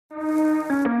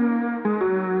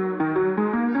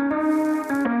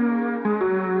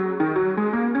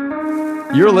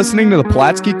You're listening to the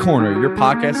Palatsky Corner, your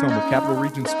podcast home with Capital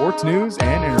Region sports news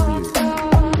and interviews.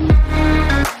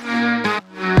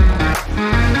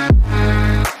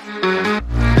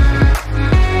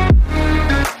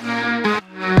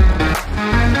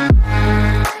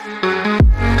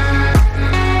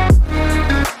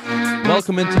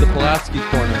 Welcome into the Palatsky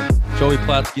Corner. Joey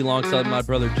Palatsky alongside my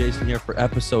brother Jason here for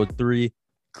episode 3.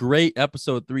 Great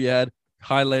episode 3 ad,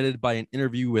 highlighted by an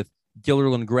interview with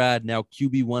Guilderland grad, now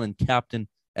QB1 and captain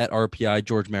at RPI,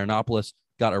 George Marinopoulos.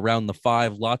 Got around the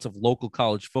 5, lots of local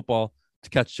college football to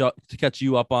catch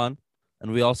you up on.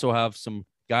 And we also have some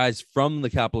guys from the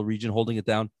Capital Region holding it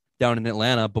down in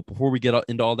Atlanta. But before we get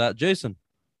into all that, Jason,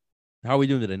 how are we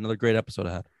doing today? Another great episode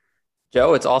ahead.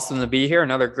 Joe, it's awesome to be here.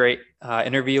 Another great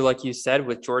interview, like you said,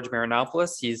 with George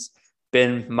Marinopoulos. He's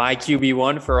been my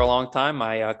QB1 for a long time,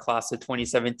 my class of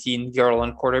 2017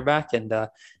 Guilderland quarterback, and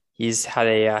he's had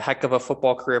a heck of a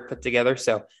football career put together.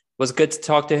 So it was good to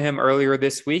talk to him earlier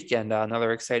this week, and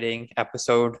another exciting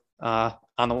episode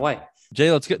on the way.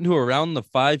 Jay, let's get into around the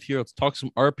 5 here. Let's talk some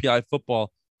RPI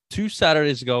football. 2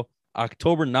 Saturdays ago,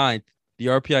 October 9th, the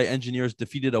RPI Engineers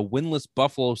defeated a winless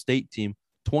Buffalo State team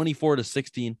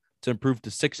 24-16 to improve to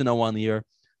 6-0 on the year.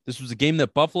 This was a game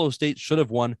that Buffalo State should have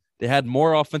won. They had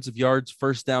more offensive yards,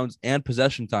 first downs, and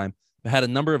possession time, but had a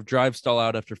number of drives stall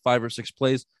out after 5 or 6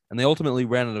 plays, and they ultimately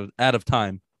ran out of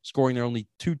time, scoring their only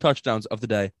 2 touchdowns of the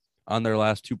day on their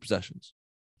last 2 possessions.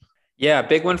 Yeah,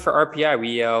 big win for RPI.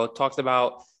 We talked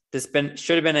about this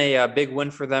should have been a big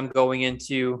win for them going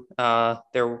into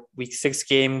their week 6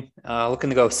 game, looking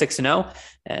to go 6-0,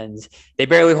 and they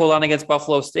barely hold on against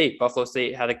Buffalo State. Buffalo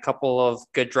State had a couple of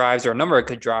good drives, or a number of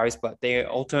good drives, but they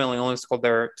ultimately only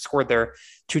scored their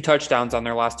 2 touchdowns on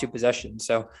their last 2 possessions.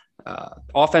 So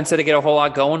offense didn't get a whole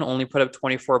lot going, only put up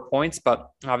 24 points,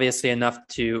 but obviously enough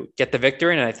to get the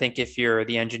victory. And I think if you're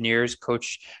the Engineers,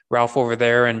 Coach Ralph over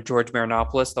there and George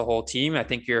Marinopoulos, the whole team, I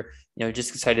think you're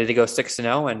just excited to go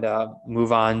 6-0 and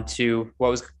move on to what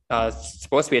was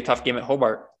supposed to be a tough game at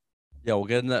Hobart. Yeah, we'll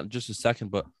get into that in just a second.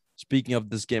 But speaking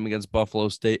of this game against Buffalo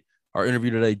State, our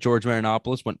interview today, George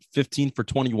Marinopoulos went 15 for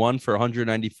 21 for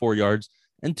 194 yards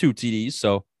and 2 TDs.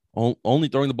 So only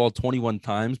throwing the ball 21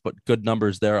 times, but good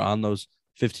numbers there on those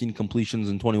 15 completions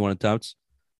and 21 attempts.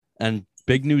 And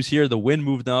big news here, the win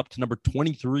moved them up to number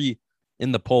 23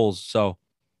 in the polls. So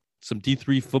some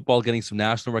D3 football getting some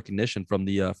national recognition from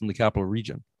the Capital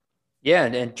Region. Yeah,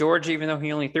 and George, even though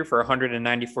he only threw for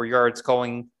 194 yards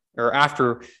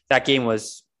after that game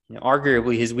was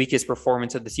arguably his weakest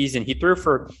performance of the season, he threw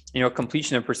for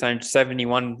completion percentage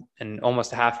 71 and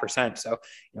almost 0.5%. So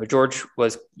George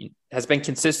has been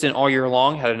consistent all year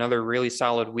long. Had another really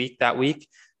solid week that week,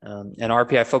 and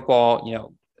RPI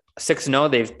football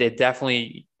 6-0. They've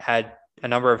definitely had a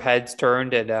number of heads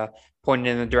turned and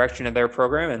pointed in the direction of their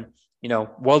program, and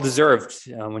well deserved.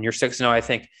 When you're 6-0, I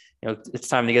think it's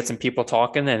time to get some people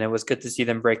talking, and it was good to see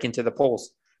them break into the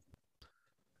polls.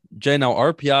 Jay, now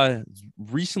RPI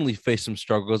recently faced some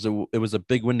struggles. It was a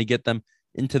big win to get them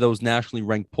into those nationally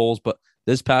ranked polls, but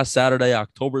this past Saturday,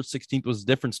 October 16th, was a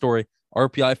different story.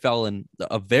 RPI fell in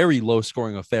a very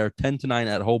low-scoring affair, 10-9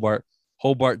 at Hobart.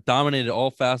 Hobart dominated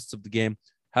all facets of the game,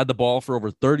 had the ball for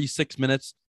over 36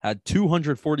 minutes, had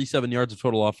 247 yards of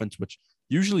total offense, which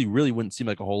usually really wouldn't seem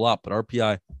like a whole lot, but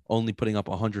RPI only putting up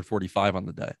 145 on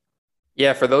the day.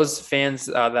 Yeah, for those fans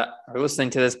that are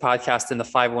listening to this podcast in the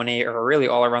 518 or really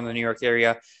all around the New York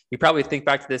area, you probably think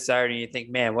back to this Saturday and you think,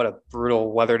 man, what a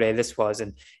brutal weather day this was.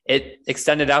 And it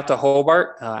extended out to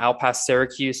Hobart, out past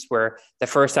Syracuse, where the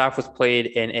first half was played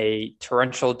in a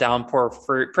torrential downpour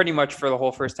for pretty much for the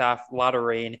whole first half, a lot of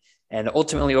rain. And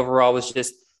ultimately overall was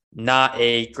just not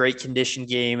a great condition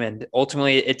game. And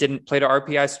ultimately it didn't play to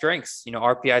RPI's strengths.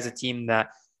 RPI is a team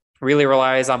that really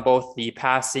relies on both the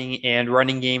passing and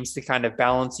running games to kind of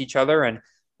balance each other. And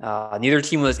neither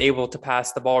team was able to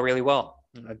pass the ball really well.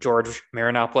 George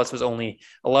Marinopoulos was only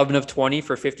 11 of 20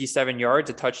 for 57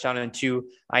 yards, a touchdown and 2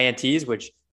 INTs,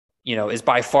 which, is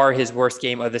by far his worst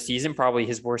game of the season, probably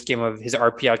his worst game of his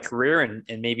RPI career and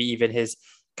maybe even his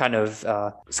kind of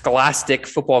scholastic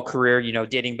football career,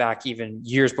 dating back even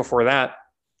years before that.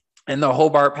 And the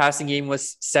Hobart passing game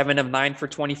was 7 of 9 for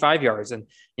 25 yards. And,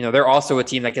 they're also a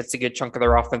team that gets a good chunk of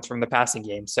their offense from the passing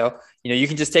game. So, you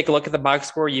can just take a look at the box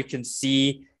score. You can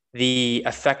see the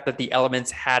effect that the elements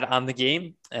had on the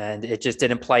game, and it just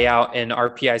didn't play out in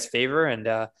RPI's favor. And,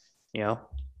 going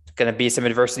to be some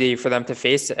adversity for them to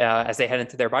face as they head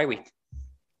into their bye week.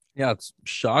 Yeah, it's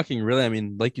shocking, really. I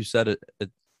mean, like you said,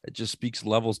 it just speaks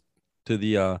levels to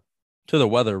the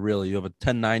weather, really. You have a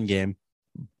 10-9 game.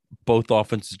 Both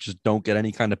offenses just don't get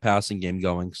any kind of passing game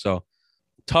going. So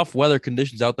tough weather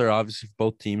conditions out there, obviously, for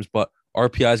both teams. But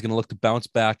RPI is going to look to bounce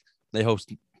back. They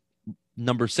host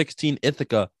number 16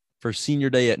 Ithaca for senior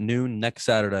day at noon next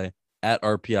Saturday at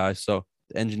RPI. So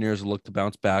the Engineers will look to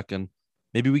bounce back, and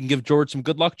maybe we can give George some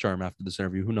good luck charm after this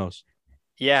interview. Who knows?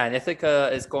 Yeah, and Ithaca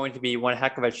is going to be one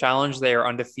heck of a challenge. They are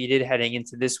undefeated heading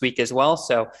into this week as well.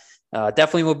 So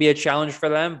definitely will be a challenge for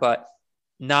them, but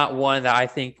not one that I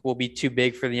think will be too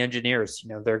big for the Engineers.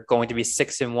 They're going to be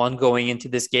 6-1 going into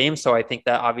this game. So I think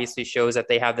that obviously shows that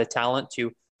they have the talent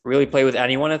to really play with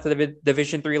anyone at the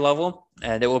Division III level.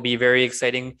 And it will be very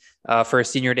exciting for a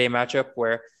senior day matchup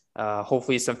where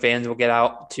hopefully some fans will get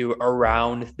out to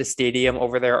around the stadium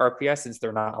over there at RPI, since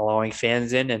they're not allowing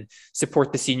fans in, and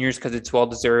support the seniors because it's well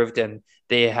deserved. And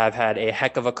they have had a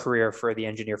heck of a career for the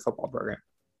Engineer football program.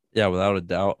 Yeah, without a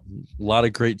doubt. A lot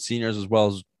of great seniors as well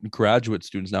as graduate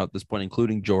students now at this point,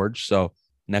 including George. So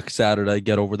next Saturday,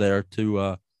 get over there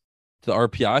to the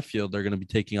RPI field. They're going to be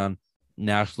taking on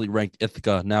nationally ranked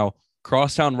Ithaca. Now,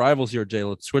 crosstown rivals here, Jay.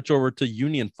 Let's switch over to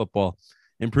Union football.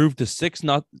 Improved to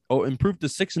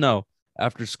 6-0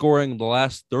 after scoring the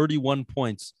last 31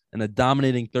 points in a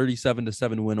dominating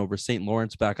 37-7 win over St.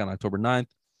 Lawrence back on October 9th.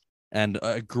 And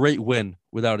a great win,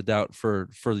 without a doubt, for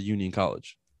the Union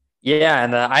College. Yeah,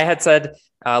 and I had said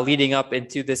leading up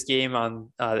into this game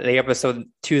on the episode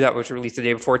 2 that was released the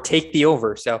day before, take the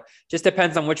over. So just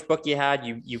depends on which book you had.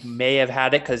 You may have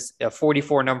had it because a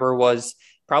 44 number was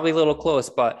probably a little close,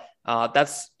 but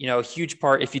that's a huge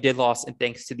part if you did lose, and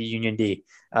thanks to the Union D.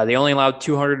 They only allowed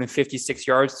 256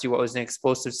 yards to what was an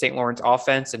explosive St. Lawrence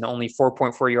offense and only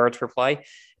 4.4 yards per play.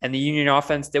 And the Union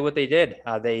offense did what they did.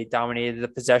 They dominated the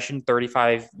possession,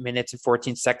 35 minutes and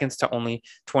 14 seconds to only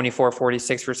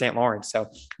 24-46 for St. Lawrence. So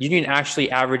Union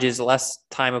actually averages less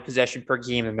time of possession per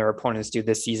game than their opponents do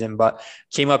this season, but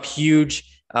came up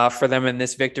huge for them in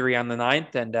this victory on the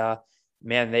 9th. And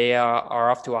man, they are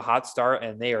off to a hot start,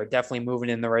 and they are definitely moving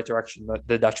in the right direction.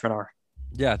 The Dutchmen are.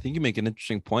 Yeah, I think you make an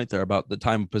interesting point there about the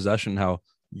time of possession, how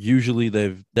usually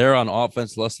they're on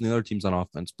offense less than the other teams on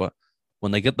offense, but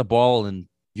when they get the ball and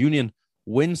Union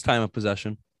wins time of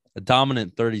possession, a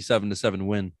dominant 37-7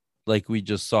 win like we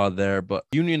just saw there. But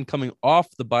Union coming off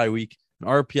the bye week and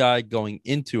RPI going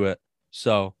into it.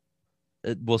 So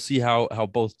we'll see how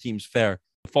both teams fare.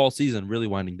 The fall season really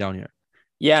winding down here.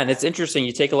 Yeah, and it's interesting.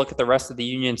 You take a look at the rest of the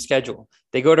Union schedule.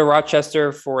 They go to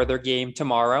Rochester for their game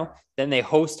tomorrow. Then they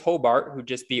host Hobart, who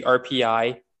just beat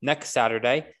RPI next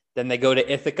Saturday. Then they go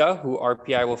to Ithaca, who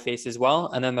RPI will face as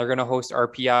well. And then they're going to host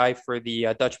RPI for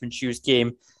the Dutchman Shoes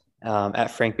game at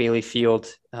Frank Bailey Field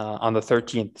on the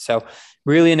 13th. So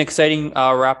really an exciting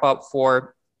wrap up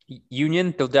for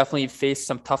Union. They'll definitely face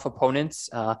some tough opponents.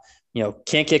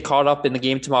 Can't get caught up in the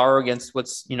game tomorrow against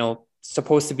what's,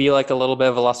 supposed to be like a little bit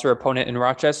of a lesser opponent in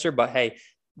Rochester. But hey,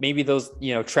 maybe those,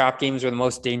 trap games are the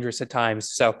most dangerous at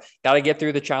times. So got to get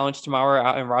through the challenge tomorrow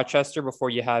out in Rochester before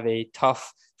you have a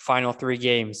tough final 3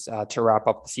 games to wrap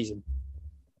up the season.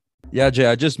 Yeah, Jay,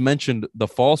 I just mentioned the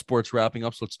fall sports wrapping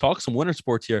up. So let's talk some winter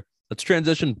sports here. Let's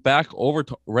transition back over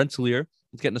to Rensselaer.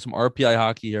 Let's get into some RPI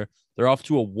hockey here. They're off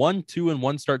to a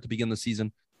 1-2-1 start to begin the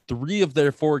season. 3 of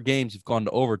their 4 games have gone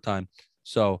to overtime.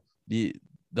 So the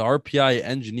RPI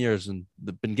Engineers, and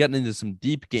they've been getting into some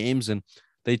deep games, and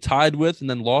they tied with and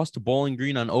then lost to Bowling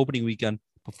Green on opening weekend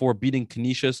before beating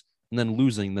Canisius and then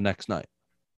losing the next night.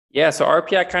 Yeah, so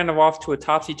RPI kind of off to a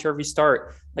topsy-turvy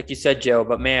start, like you said, Joe.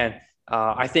 But man,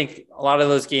 I think a lot of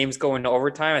those games go into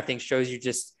overtime, I think shows you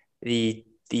just the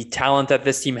talent that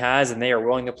this team has, and they are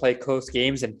willing to play close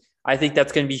games. And I think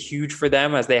that's going to be huge for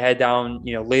them as they head down,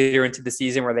 later into the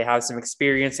season where they have some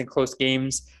experience in close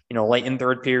games, late in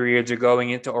third periods or going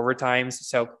into overtimes.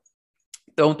 So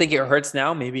don't think it hurts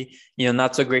now. Maybe,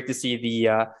 not so great to see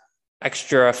the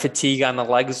extra fatigue on the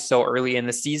legs so early in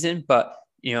the season, but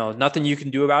nothing you can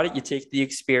do about it. You take the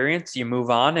experience, you move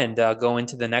on and go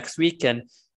into the next week. And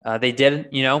they did,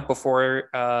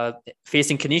 before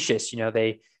facing Canisius,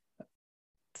 they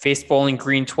faced Bowling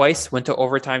Green twice, went to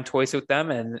overtime twice with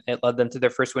them, and it led them to their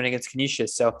first win against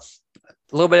Canisius. So a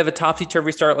little bit of a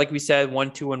topsy-turvy start, like we said,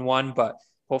 1-2-1, but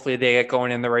hopefully they get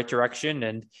going in the right direction.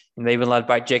 And they've been led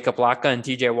by Jacob Laka and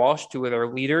TJ Walsh, 2 of their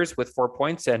leaders with 4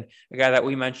 points. And a guy that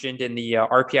we mentioned in the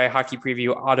RPI hockey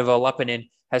preview, Otava Lepinen,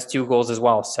 has 2 goals as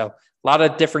well. So a lot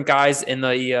of different guys in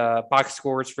the box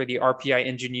scores for the RPI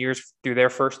Engineers through their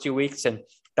first 2 weeks. And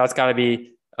that's got to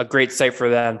be a great sight for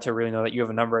them to really know that you have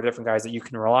a number of different guys that you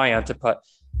can rely on to put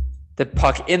the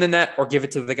puck in the net or give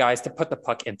it to the guys to put the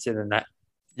puck into the net.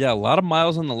 Yeah, a lot of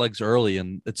miles on the legs early,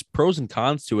 and it's pros and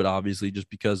cons to it, obviously, just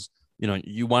because,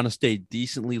 you want to stay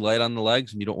decently light on the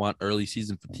legs and you don't want early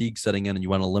season fatigue setting in, and you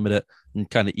want to limit it and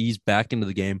kind of ease back into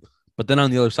the game. But then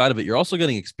on the other side of it, you're also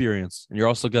getting experience and you're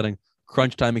also getting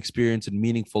crunch time experience and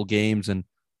meaningful games and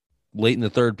late in the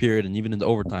third period and even into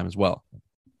overtime as well.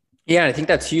 Yeah, I think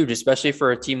that's huge, especially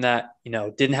for a team that,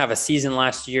 didn't have a season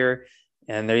last year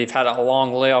and they've had a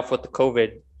long layoff with the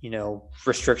COVID,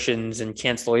 restrictions and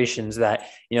cancellations that,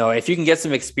 if you can get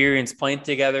some experience playing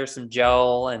together, some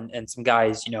gel and some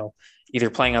guys, either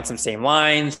playing on some same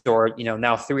lines or,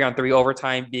 now 3-on-3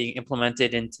 overtime being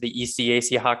implemented into the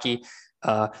ECAC hockey,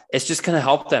 it's just going to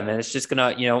help them. And it's just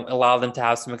going to, allow them to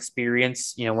have some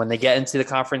experience, when they get into the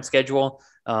conference schedule,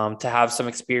 to have some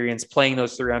experience playing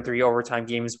those 3-on-3 overtime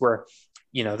games where,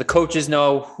 the coaches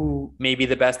know who may be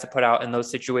the best to put out in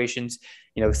those situations,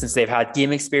 since they've had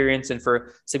game experience, and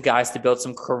for some guys to build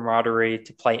some camaraderie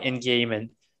to play in game. And,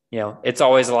 it's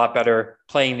always a lot better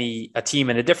playing a team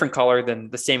in a different color than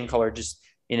the same color, just,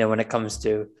 when it comes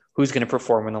to who's going to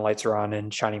perform when the lights are on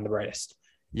and shining the brightest.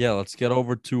 Yeah, let's get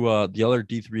over to the other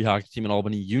D3 hockey team in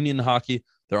Albany, Union Hockey.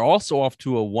 They're also off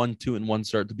to a 1-2-1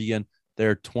 start to begin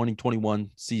their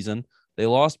 2021 season. They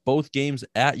lost both games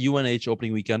at UNH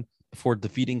opening weekend before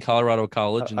defeating Colorado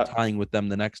College and tying with them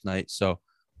the next night. So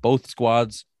both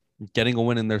squads getting a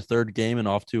win in their third game and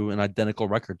off to an identical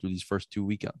record through these first two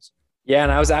weekends. Yeah,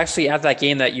 and I was actually at that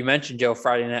game that you mentioned, Joe,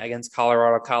 Friday night against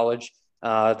Colorado College,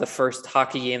 the first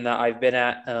hockey game that I've been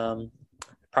at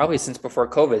probably since before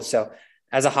COVID. So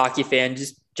as a hockey fan,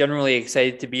 just generally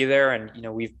excited to be there. And,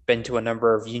 we've been to a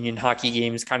number of Union hockey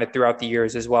games kind of throughout the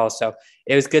years as well. So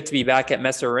it was good to be back at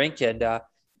Messer Rink. And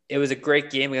it was a great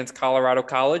game against Colorado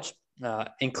College.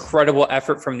 Incredible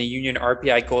effort from the Union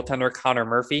RPI goaltender, Connor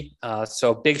Murphy.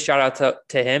 So big shout out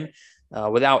to him.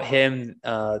 Without him,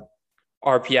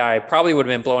 RPI probably would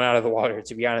have been blown out of the water,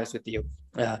 to be honest with you.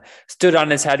 Stood on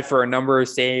his head for a number of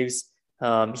saves.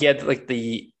 He had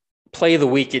the play of the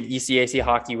week in ECAC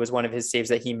hockey was one of his saves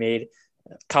that he made.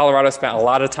 Colorado spent a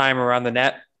lot of time around the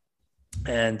net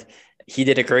and he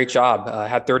did a great job.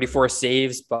 Had 34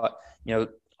 saves, but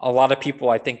a lot of people,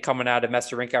 I think, coming out of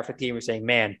Messer Rink after the game were saying,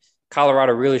 man,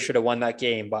 Colorado really should have won that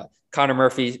game, but Connor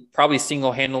Murphy probably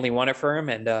single-handedly won it for him.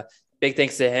 And big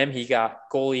thanks to him. He got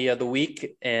goalie of the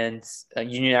week, and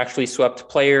Union actually swept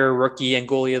player, rookie, and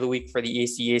goalie of the week for the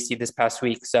ACAC this past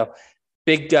week. So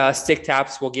big stick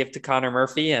taps we'll give to Connor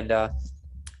Murphy, and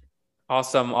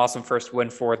awesome first win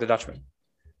for the Dutchman.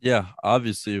 Yeah,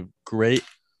 obviously a great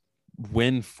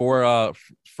win for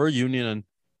Union. And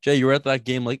Jay, you were at that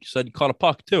game, like you said, you caught a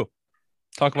puck too.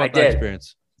 Talk about that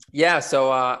experience. Yeah,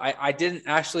 so I didn't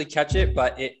actually catch it,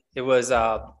 but it was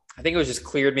I think it was just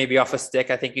cleared maybe off a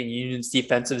stick, I think in Union's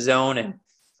defensive zone. And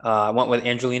I went with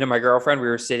Angelina, my girlfriend. We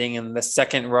were sitting in the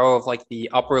second row of the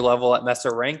upper level at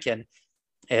Messer Rink, and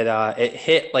it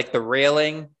hit the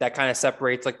railing that kind of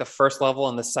separates the first level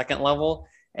and the second level,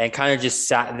 and kind of just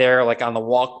sat there on the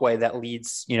walkway that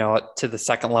leads, to the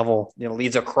second level,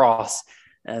 leads across,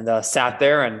 and sat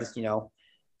there and,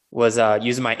 was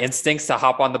using my instincts to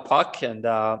hop on the puck, and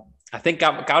I think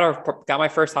got my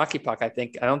first hockey puck. I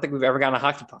don't think we've ever gotten a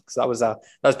hockey puck, so that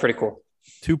was pretty cool.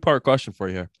 Two-part question for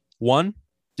you here. One,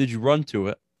 did you run to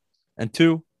it? And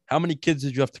two, how many kids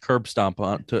did you have to curb stomp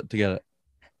on to get it?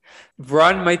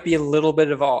 Run might be a little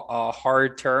bit of a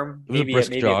hard term. It was a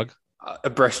brisk jog. A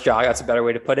brisk jog. That's a better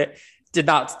way to put it. Did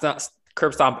not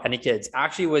curb stomp any kids.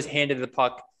 Actually was handed the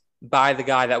puck by the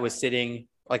guy that was sitting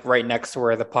right next to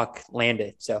where the puck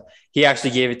landed. So he actually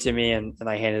gave it to me, and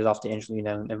I handed it off to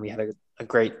Angelina, and we had a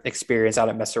great experience out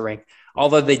at Messer Rink.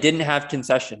 Although they didn't have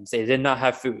concessions, they did not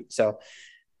have food. So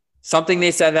something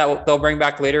they said that they'll bring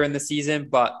back later in the season,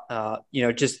 but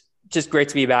just great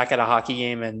to be back at a hockey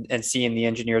game and seeing the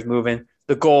Engineers moving.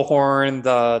 The goal horn,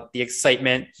 the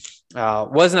excitement.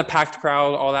 Wasn't a packed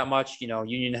crowd all that much.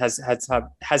 Union has had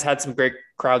some great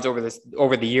crowds over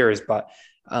the years, but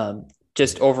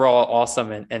just overall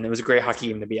awesome, and it was a great hockey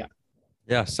game to be at.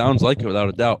 Yeah, sounds like it without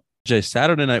a doubt. Jay,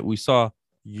 Saturday night we saw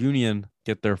Union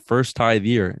get their first tie of the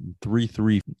year in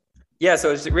 3-3. Yeah,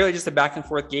 so it's really just a back and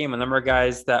forth game. A number of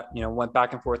guys that went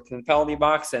back and forth in the penalty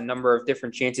box, and a number of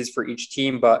different chances for each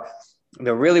team, but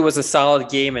there really was a solid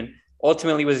game, and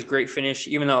ultimately was a great finish,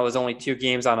 even though it was only 2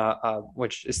 games on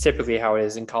which is typically how it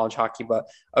is in college hockey, but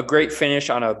a great finish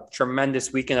on a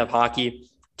tremendous weekend of hockey.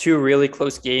 2 really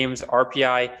close games.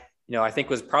 RPI, I think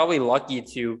was probably lucky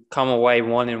to come away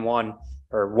 1-1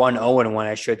 or 1-0-1,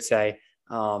 I should say,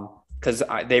 because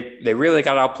they really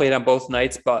got outplayed on both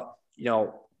nights. But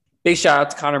big shout out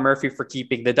to Connor Murphy for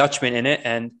keeping the Dutchman in it,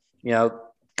 and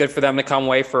good for them to come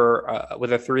away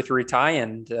with a 3-3 tie,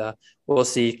 and we'll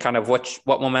see kind of what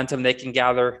momentum they can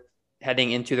gather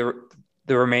heading into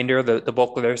the remainder, the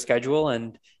bulk of their schedule,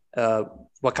 and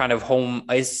what kind of home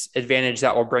ice advantage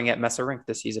that will bring at Messer Rink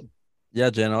this season. Yeah,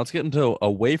 Jen, let's get into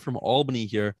Away From Albany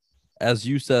here as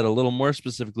you said, a little more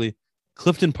specifically,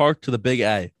 Clifton Park to the Big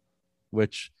A,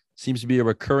 which seems to be a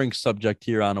recurring subject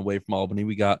here on Away From Albany.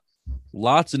 We got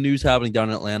lots of news happening down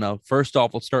in Atlanta. First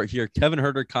off, let's start here. Kevin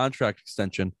Huerter contract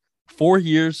extension, 4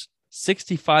 years,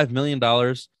 $65 million,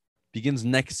 begins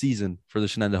next season for the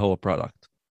Shenandoah product.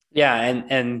 Yeah,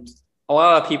 and a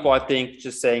lot of people, I think,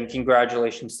 just saying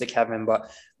congratulations to Kevin.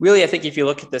 But really, I think if you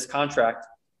look at this contract,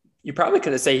 you probably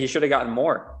could have said he should have gotten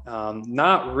more.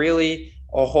 Not really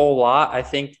a whole lot, I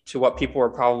think, to what people were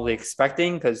probably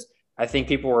expecting, because I think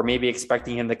people were maybe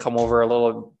expecting him to come over a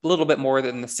little bit more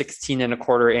than the 16 and a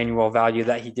quarter annual value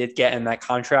that he did get in that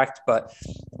contract. But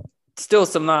still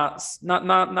some not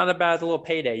a bad little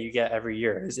payday you get every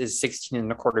year is 16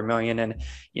 and a quarter million. And,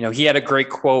 he had a great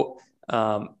quote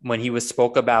when he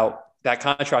spoke about that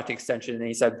contract extension. And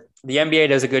he said, the NBA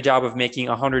does a good job of making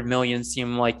 100 million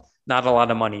seem like not a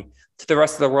lot of money. To the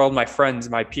rest of the world, my friends,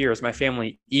 my peers, my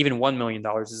family, even $1 million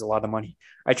is a lot of money.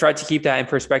 I tried to keep that in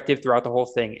perspective throughout the whole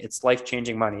thing. It's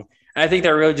life-changing money. And I think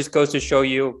that really just goes to show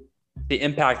you the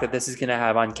impact that this is going to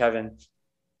have on Kevin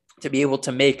to be able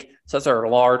to make such a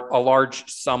large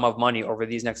sum of money over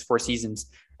these next 4 seasons.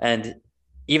 And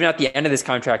even at the end of this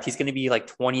contract, he's going to be like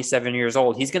 27 years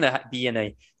old. He's going to be in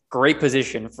a great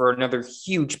position for another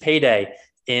huge payday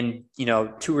in,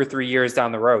 2 or 3 years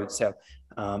down the road. So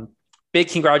big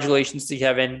congratulations to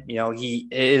Kevin. He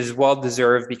is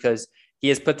well-deserved because he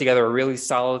has put together a really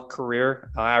solid career,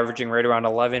 averaging right around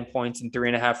 11 points and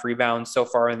 3.5 rebounds so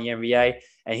far in the NBA.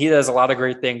 And he does a lot of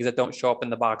great things that don't show up in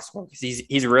the box score because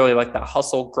he's really like the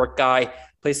hustle grit guy,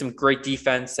 plays some great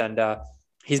defense, and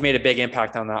he's made a big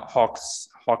impact on that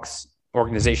Hawks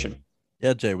organization.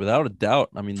 Yeah, Jay, without a doubt.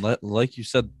 I mean, like you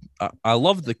said, I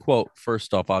love the quote,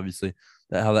 first off, obviously,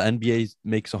 that how the NBA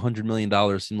makes $100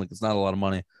 million seem like it's not a lot of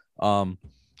money.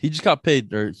 He just got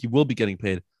paid, or he will be getting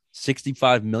paid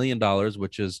 $65 million,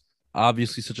 which is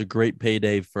obviously such a great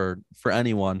payday for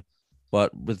anyone.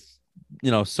 But with,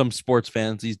 some sports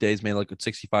fans these days may look at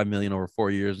 $65 million over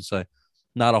 4 years and say,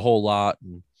 not a whole lot,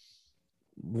 and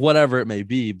whatever it may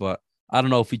be. But I don't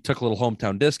know if he took a little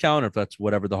hometown discount or if that's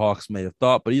whatever the Hawks may have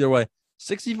thought. But either way,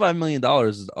 $65 million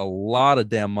is a lot of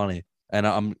damn money. And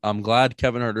I'm glad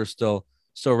Kevin Huerter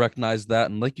still recognized that.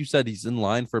 And like you said, he's in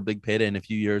line for a big payday in a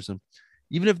few years. And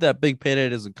even if that big payday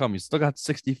doesn't come, he's still got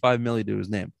 $65 million to his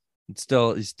name.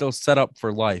 He's still set up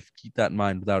for life. Keep that in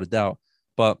mind without a doubt.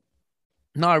 But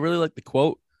no, I really like the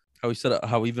quote, how he said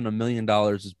how even $1 million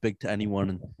is big to anyone.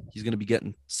 And he's going to be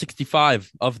getting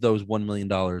 65 of those $1 million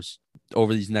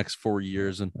over these next 4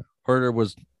 years. And Huerter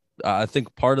was, I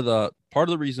think part of the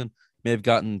reason may have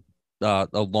gotten a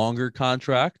longer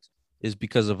contract is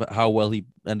because of how well he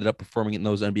ended up performing in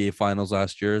those NBA finals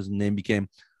last year. His name became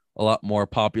a lot more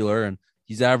popular, and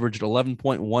he's averaged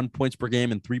 11.1 points per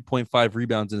game and 3.5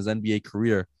 rebounds in his NBA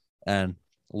career. And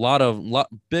a lot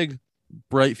big,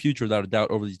 bright future without a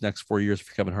doubt over these next 4 years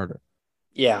for Kevin Huerter.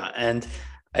 Yeah. And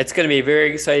it's going to be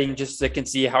very exciting just to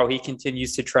see how he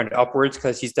continues to trend upwards,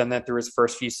 because he's done that through his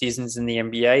first few seasons in the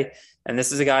NBA. And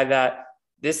this is a guy that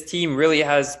this team really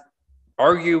has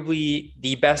arguably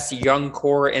the best young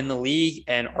core in the league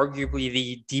and arguably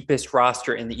the deepest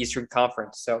roster in the Eastern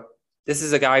Conference. So this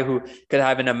is a guy who could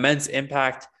have an immense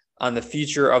impact on the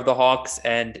future of the Hawks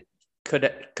and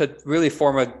could really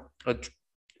form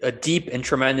a deep and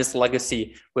tremendous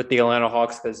legacy with the Atlanta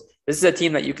Hawks, because this is a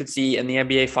team that you could see in the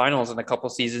NBA Finals in a couple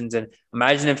seasons. And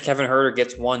imagine if Kevin Huerter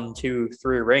gets 1, 2,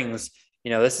 3 rings.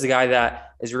 This is a guy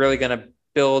that is really going to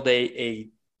build a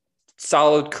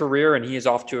solid career, and he is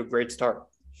off to a great start.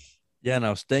 Yeah,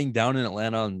 now staying down in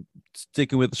Atlanta and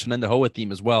sticking with the Shenandoah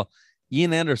theme as well,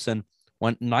 Ian Anderson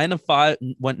went 9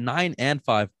 and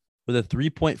 5 with a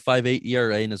 3.58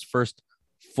 ERA in his first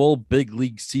full big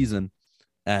league season.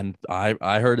 And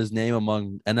I heard his name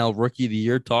among NL Rookie of the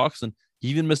Year talks, and he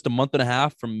even missed a month and a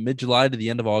half from mid-July to the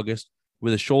end of August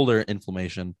with a shoulder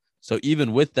inflammation. So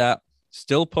even with that,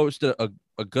 still posted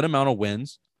a good amount of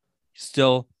wins,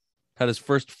 still had his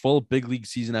first full big league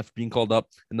season after being called up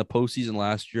in the postseason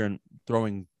last year and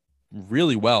throwing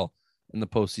really well in the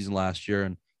postseason last year,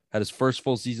 and had his first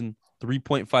full season,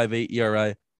 3.58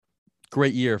 ERA.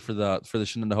 Great year for the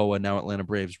Shenandoah, now Atlanta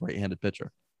Braves right-handed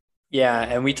pitcher. Yeah,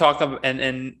 and we talk about,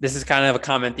 and this is kind of a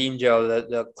common theme, Joe,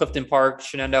 the Clifton Park,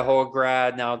 Shenandoah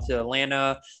grad, now to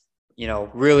Atlanta,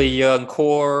 really young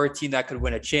core, team that could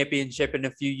win a championship in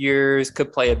a few years,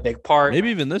 could play a big part. Maybe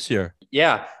even this year.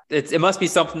 Yeah, it must be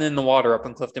something in the water up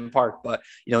in Clifton Park. But,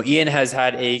 Ian has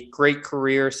had a great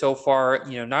career so far,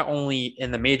 not only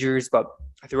in the majors, but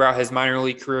throughout his minor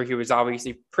league career. He was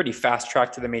obviously pretty fast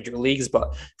tracked to the major leagues,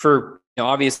 but for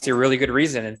obviously a really good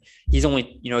reason. And he's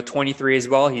only 23 as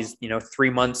well. He's 3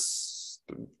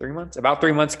 about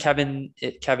 3 months,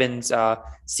 Kevin's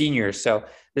senior. So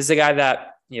this is a guy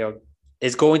that,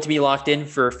 is going to be locked in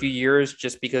for a few years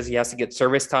just because he has to get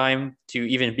service time to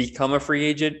even become a free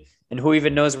agent. And who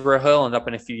even knows where he'll end up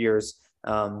in a few years.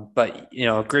 But,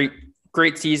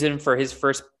 great season for his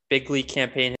first big league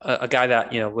campaign. A guy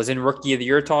that, was in rookie of the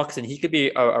year talks, and he could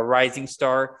be a rising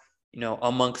star,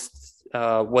 amongst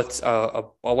what's a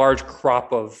large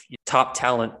crop of top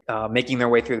talent making their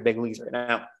way through the big leagues right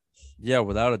now. Yeah,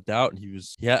 without a doubt.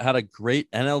 He had a great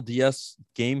NLDS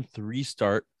Game 3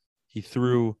 start. He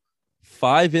threw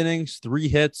 5 innings, 3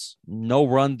 hits, no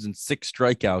runs, and 6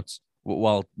 strikeouts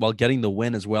while getting the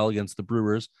win as well against the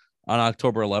Brewers on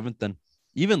October 11th. And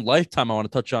even lifetime, I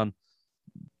want to touch on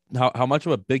how much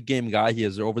of a big game guy he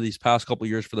is over these past couple of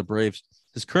years for the Braves.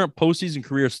 His current postseason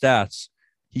career stats,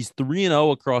 he's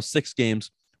 3-0 across 6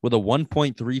 games with a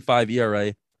 1.35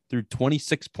 ERA through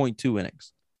 26.2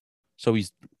 innings. So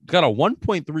he's got a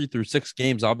 1.3 through 6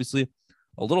 games, obviously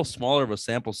a little smaller of a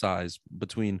sample size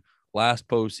between last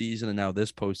postseason and now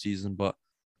this postseason, but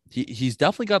he's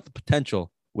definitely got the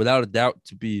potential, without a doubt,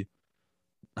 to be,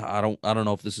 I don't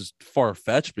know if this is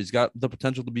far-fetched, but he's got the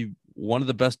potential to be one of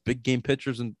the best big game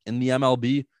pitchers in the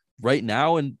MLB right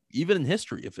now and even in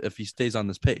history if he stays on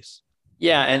this pace.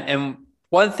 Yeah, and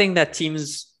one thing that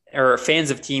teams or fans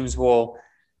of teams will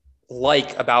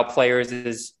like about players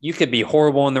is you could be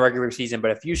horrible in the regular season,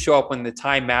 but if you show up when the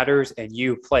time matters and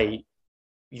you play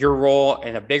your role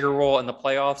and a bigger role in the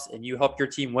playoffs and you help your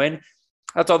team win,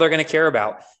 that's all they're going to care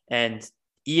about. And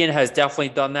Ian has definitely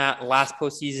done that last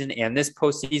postseason and this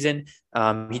postseason.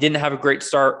 He didn't have a great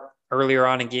start earlier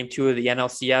on in game 2 of the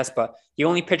NLCS, but he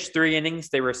only pitched 3 innings.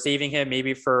 They were saving him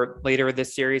maybe for later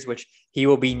this series, which he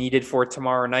will be needed for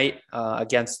tomorrow night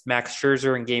against Max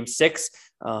Scherzer in game 6.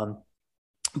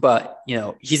 But,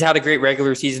 he's had a great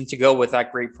regular season to go with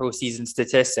that great postseason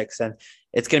statistics. And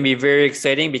it's going to be very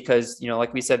exciting because,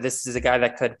 like we said, this is a guy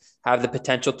that could have the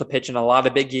potential to pitch in a lot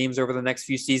of big games over the next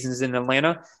few seasons in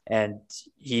Atlanta. And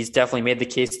he's definitely made the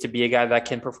case to be a guy that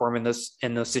can perform in those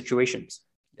situations.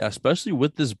 Yeah, especially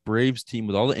with this Braves team,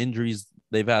 with all the injuries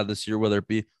they've had this year, whether it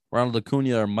be Ronald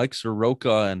Acuna or Mike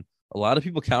Soroka. And a lot of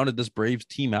people counted this Braves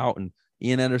team out, and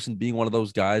Ian Anderson being one of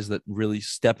those guys that really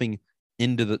stepping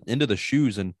into the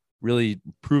shoes and really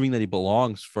proving that he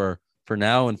belongs for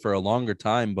now and for a longer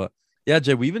time. But yeah,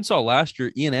 Jay, we even saw last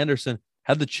year Ian Anderson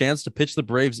had the chance to pitch the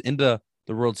Braves into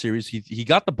the World Series. He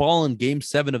got the ball in game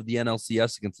 7 of the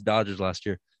NLCS against the Dodgers last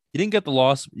year. He didn't get the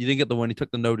loss. He didn't get the win. He took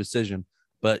the no decision.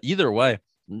 But either way,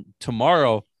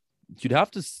 tomorrow you'd have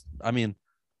to,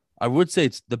 I would say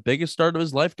it's the biggest start of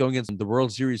his life going against the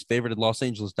World Series favorited Los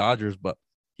Angeles Dodgers, but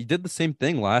he did the same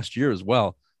thing last year as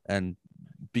well and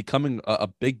becoming a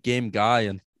big game guy.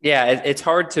 And yeah, it's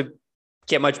hard to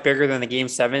get much bigger than the game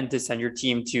 7 to send your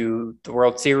team to the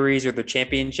World Series or the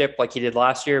championship like he did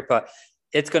last year, but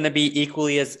it's going to be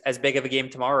equally as big of a game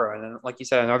tomorrow. And then, like you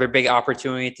said, another big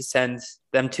opportunity to send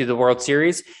them to the World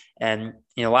Series. And,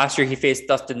 last year he faced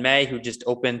Dustin May, who just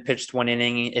pitched 1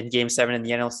 inning in game 7 in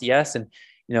the NLCS. And,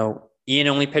 Ian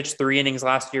only pitched 3 innings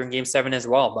last year in game 7 as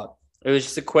well, but it was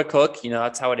just a quick hook.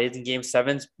 That's how it is in game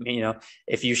 7s.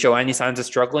 If you show any signs of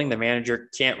struggling, the manager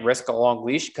can't risk a long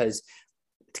leash because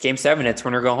it's game 7, it's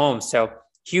win or go home. So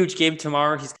huge game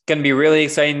tomorrow. He's going to be really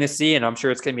exciting to see, and I'm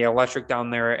sure it's going to be electric down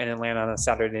there in Atlanta on a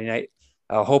Saturday night,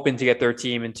 hoping to get their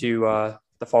team into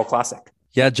the Fall Classic.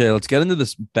 Yeah, Jay, let's get into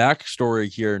this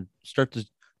backstory here and start to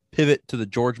pivot to the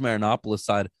George Marinopoulos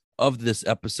side of this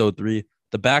episode 3.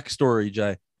 The backstory,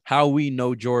 Jay, how we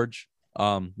know George.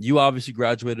 You obviously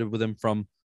graduated with him from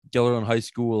Guilderland High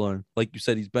School, and like you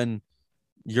said, he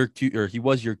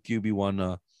was your QB1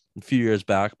 a few years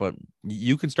back. But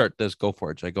you can start this. Go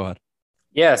for it, Jay. Go ahead.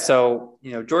 Yeah, so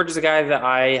George is a guy that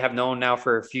I have known now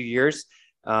for a few years.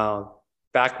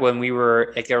 Back when we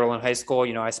were at Guilderland High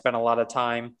School, I spent a lot of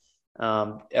time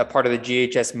a part of the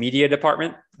GHS media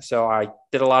department. So I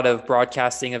did a lot of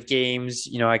broadcasting of games.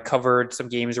 I covered some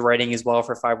games writing as well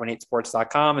for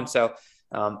 518sports.com. And so,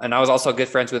 and I was also good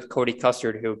friends with Cody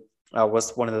Custard, who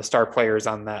was one of the star players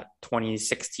on that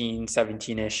 2016,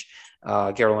 17-ish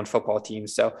Guilderland football team.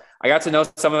 So I got to know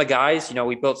some of the guys.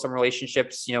 We built some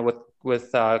relationships,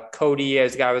 with Cody,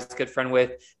 as a guy I was a good friend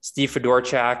with, Steve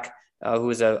Fedorchak, who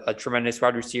was a tremendous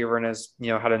wide receiver and has,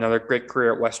 had another great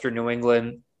career at Western New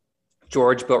England.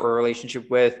 George built a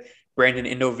relationship with Brandon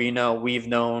Indovina, we've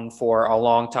known for a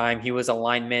long time. He was a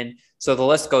lineman. So the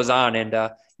list goes on.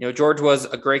 And, George was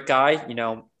a great guy.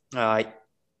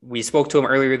 We spoke to him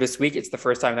earlier this week. It's the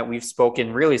first time that we've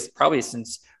spoken really probably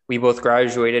since we both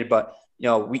graduated, but,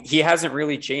 he hasn't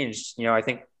really changed. I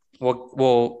think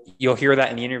you'll hear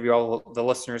that in the interview, all the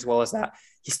listeners, as well as that.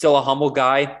 He's still a humble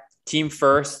guy, team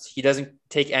first. He doesn't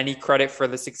take any credit for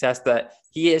the success that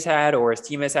he has had or his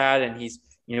team has had. And he's,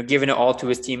 giving it all to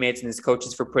his teammates and his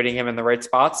coaches for putting him in the right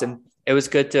spots. And it was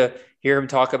good to hear him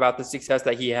talk about the success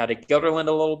that he had at Guilderland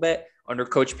a little bit under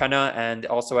Coach Penna and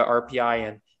also at RPI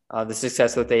and the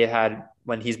success that they had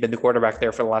when he's been the quarterback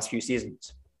there for the last few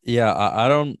seasons. Yeah,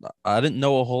 I didn't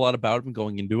know a whole lot about him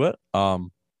going into it.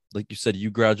 Like you said, you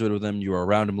graduated with him, you were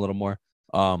around him a little more.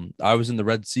 I was in the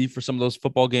Red Sea for some of those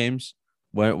football games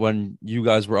when you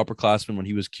guys were upperclassmen, when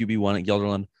he was QB1 at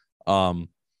Guilderland.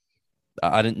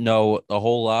 I didn't know a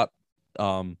whole lot.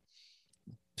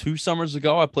 2 summers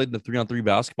ago, I played in the 3-on-3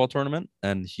 basketball tournament,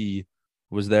 and he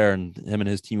was there, and him and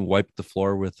his team wiped the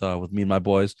floor with me and my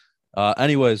boys.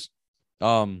 Anyways,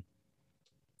 I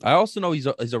also know he's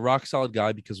a rock solid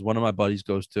guy because one of my buddies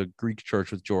goes to Greek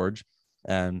church with George,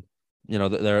 and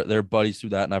they're buddies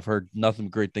through that, and I've heard nothing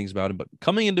great things about him. But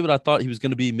coming into it, I thought he was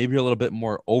going to be maybe a little bit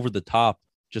more over the top,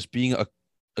 just being a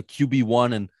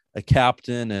QB1 and a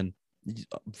captain, and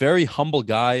very humble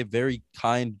guy, very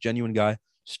kind, genuine guy,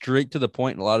 straight to the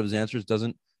point. And a lot of his answers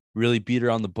doesn't really beat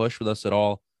around the bush with us at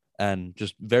all, and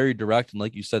just very direct and,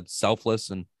 like you said,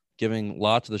 selfless and giving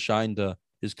lots of the shine to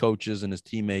his coaches and his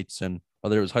teammates, and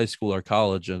whether it was high school or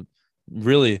college. And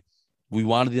really, we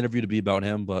wanted the interview to be about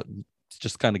him, but it's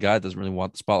just the kind of guy that doesn't really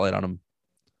want the spotlight on him.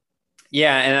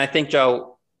 Yeah, and I think,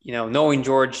 Joe, knowing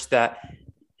George, that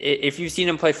if you've seen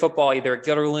him play football either at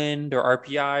Guilderland or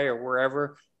RPI or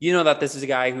wherever, that this is a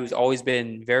guy who's always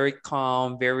been very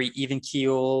calm, very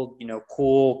even-keeled,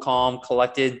 cool, calm,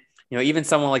 collected. Even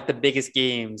someone like the biggest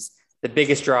games, the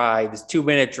biggest drives,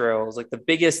 2-minute drills, like the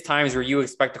biggest times where you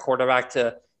expect a quarterback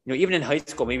to, even in high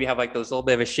school, maybe have like those little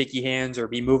bit of a shaky hands or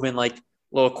be moving like a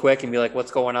little quick and be like,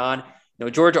 what's going on?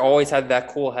 George always had that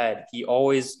cool head. He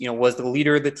always, was the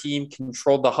leader of the team,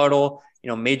 controlled the huddle,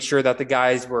 made sure that the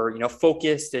guys were,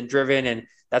 focused and driven. And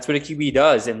that's what a QB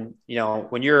does. And,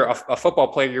 when you're a football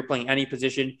player, you're playing any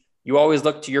position, you always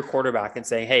look to your quarterback and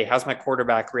say, hey, how's my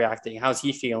quarterback reacting? How's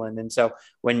he feeling? And so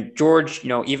when George,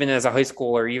 even as a high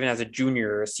schooler, or even as a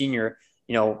junior or a senior,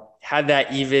 had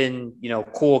that even,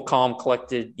 cool, calm,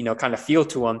 collected, kind of feel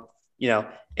to him,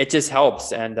 it just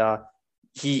helps. And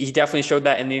he definitely showed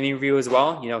that in the interview as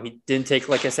well. He didn't take,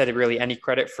 like I said, really any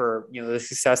credit for, the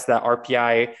success that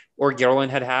RPI or Guilderland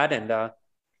had. And,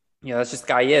 that's just the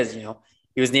guy he is.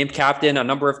 He was named captain a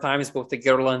number of times, both at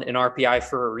Guilderland and RPI,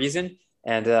 for a reason.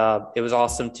 And it was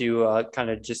awesome to kind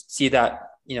of just see that,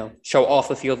 show off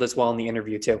the field as well in the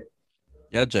interview too.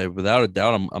 Yeah, Jay, without a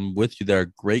doubt, I'm with you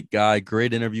there. Great guy,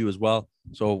 great interview as well.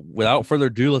 So without further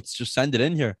ado, let's just send it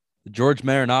in here. The George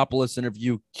Marinopoulos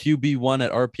interview, QB1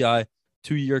 at RPI,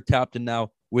 2-year captain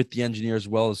now with the Engineers, as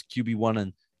well as QB1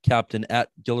 and captain at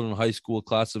Guilderland High School,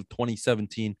 class of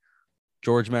 2017.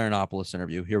 George Marinopoulos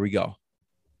interview. Here we go.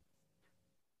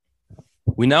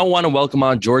 We now want to welcome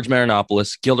on George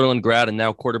Marinopoulos, Guilderland grad, and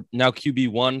now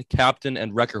QB1, captain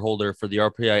and record holder for the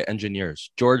RPI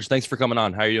Engineers. George, thanks for coming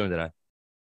on. How are you doing today?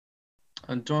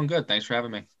 I'm doing good. Thanks for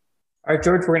having me. All right,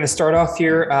 George, we're going to start off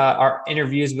here. Our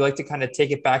interviews, we like to kind of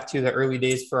take it back to the early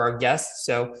days for our guests.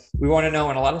 So we want to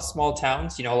know, in a lot of small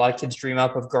towns, a lot of kids dream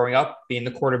up of growing up, being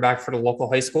the quarterback for the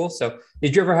local high school. So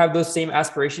did you ever have those same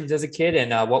aspirations as a kid?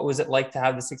 And what was it like to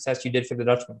have the success you did for the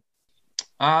Dutchman?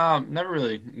 Never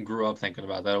really grew up thinking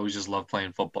about that. I always just loved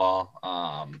playing football.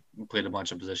 Played a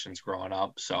bunch of positions growing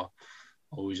up. So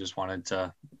always just wanted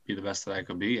to be the best that I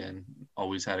could be, and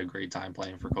always had a great time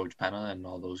playing for Coach Penna and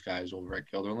all those guys over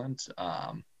at Guilderland.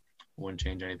 Wouldn't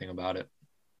change anything about it.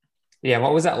 Yeah.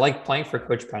 What was that like playing for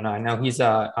Coach Penna? I know he's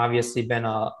obviously been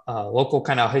a local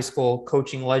kind of high school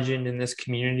coaching legend in this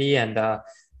community. And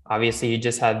obviously he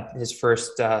just had his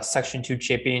first Section 2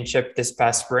 championship this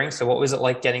past spring. So what was it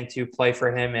like getting to play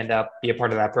for him and be a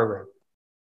part of that program?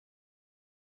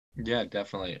 Yeah,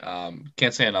 definitely.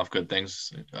 Can't say enough good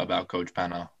things about Coach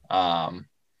Penna.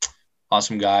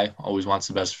 Awesome guy, always wants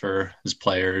the best for his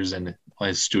players and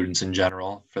his students in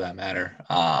general, for that matter.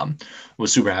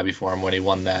 Was super happy for him when he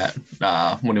won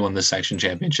the section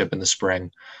championship in the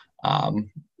spring,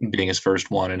 being his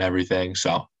first one and everything.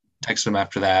 So texted him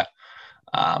after that,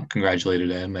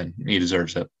 congratulated him, and he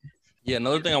deserves it. Yeah,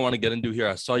 another thing I want to get into here,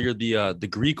 I saw you're the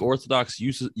Greek Orthodox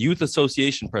Youth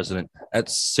Association president at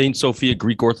St. Sophia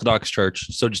Greek Orthodox Church.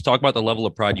 So just talk about the level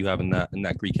of pride you have in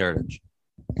that Greek heritage.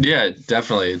 Yeah,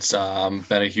 definitely. It's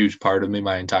been a huge part of me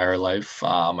my entire life.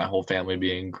 My whole family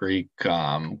being Greek,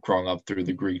 growing up through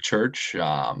the Greek church.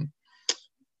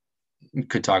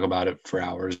 Could talk about it for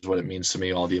hours, what it means to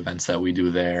me, all the events that we do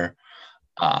there.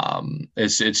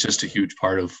 it's just a huge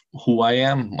part of who I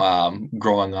am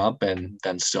growing up and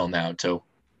then still now too.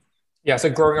 Yeah. So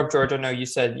growing up, George, I know you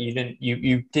said you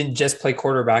didn't just play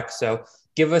quarterback. So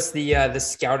give us the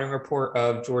scouting report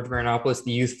of George Marinopoulos,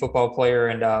 the youth football player,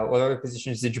 and what other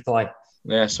positions did you play?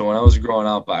 Yeah, so when I was growing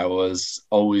up, I was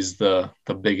always the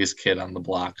biggest kid on the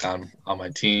block on my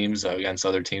teams against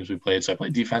other teams we played. So I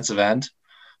played defensive end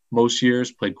most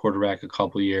years, played quarterback a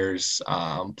couple years,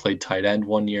 played tight end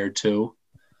 1 year too.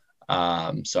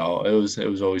 So it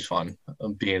was always fun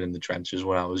being in the trenches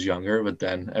when I was younger, but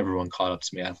then everyone caught up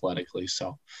to me athletically.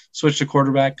 So switched to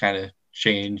quarterback, kind of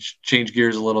change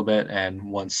gears a little bit.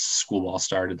 And once school ball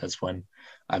started, that's when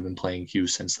I've been playing Q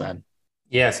since then.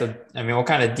 Yeah. So, I mean, what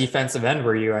kind of defensive end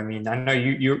were you? I mean, I know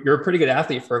you're a pretty good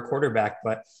athlete for a quarterback,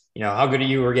 but how good are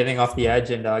you were getting off the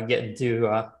edge and getting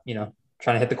to,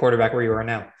 trying to hit the quarterback where you are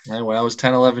now? And when I was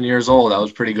 10, 11 years old, I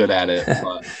was pretty good at it,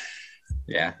 but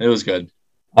yeah, it was good.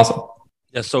 Awesome.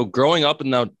 Yeah. So growing up and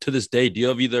now to this day, do you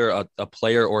have either a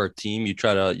player or a team you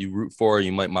root for, or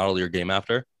you might model your game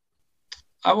after?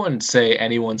 I wouldn't say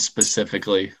anyone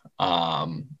specifically.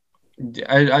 I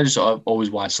just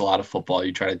always watched a lot of football.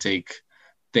 You try to take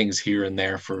things here and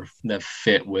there that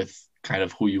fit with kind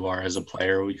of who you are as a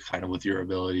player, kind of with your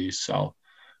abilities. So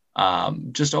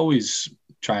just always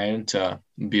trying to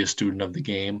be a student of the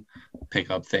game, pick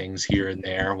up things here and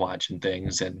there, watching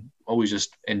things, and always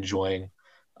just enjoying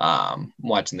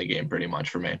watching the game pretty much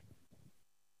for me.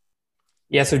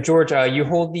 Yeah. So George, you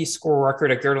hold the score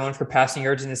record at Guilderland for passing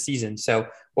yards in the season. So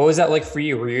what was that like for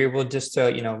you? Were you able just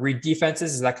to, read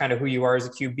defenses? Is that kind of who you are as a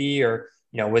QB, or,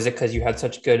 was it because you had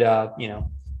such good,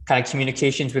 kind of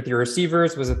communications with your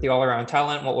receivers? Was it the all around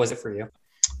talent? What was it for you?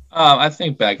 I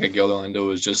think back at Guilderland, it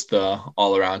was just the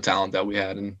all around talent that we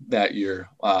had in that year.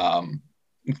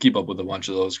 Keep up with a bunch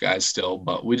of those guys still,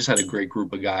 but we just had a great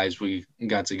group of guys. We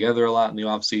got together a lot in the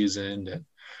off season,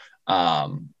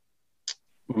 and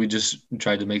we just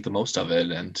tried to make the most of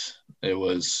it, and it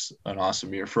was an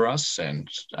awesome year for us. And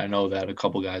I know that a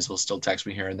couple guys will still text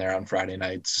me here and there on Friday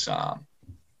nights,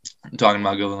 talking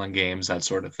about Guilderland games, that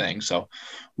sort of thing. So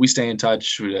we stay in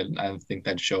touch. I think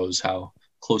that shows how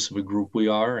close of a group we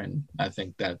are, and I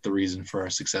think that the reason for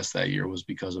our success that year was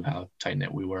because of how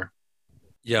tight-knit we were.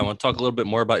 Yeah, I want to talk a little bit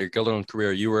more about your Guilderland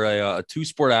career. You were a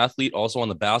two-sport athlete, also on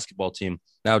the basketball team.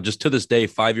 Now, just to this day,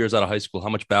 5 years out of high school, how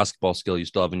much basketball skill you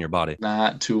still have in your body?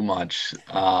 Not too much.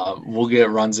 We'll get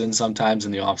runs in sometimes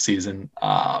in the off season,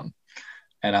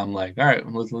 and I'm like, all right,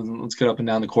 let's get up and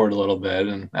down the court a little bit.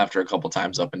 And after a couple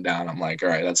times up and down, I'm like, all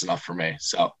right, that's enough for me.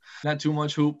 So not too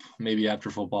much hoop. Maybe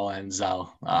after football ends,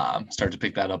 I'll start to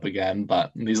pick that up again.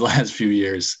 But in these last few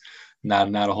years, not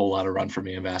a whole lot of run for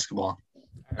me in basketball.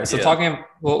 All right, so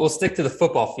we'll stick to the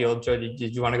football field. Joe,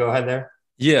 did you want to go ahead there?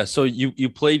 Yeah, so you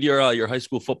played your high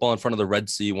school football in front of the Red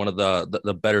Sea, one of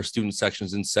the better student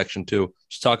sections in Section 2.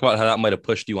 Just talk about how that might have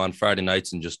pushed you on Friday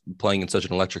nights and just playing in such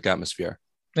an electric atmosphere.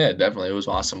 Yeah, definitely. It was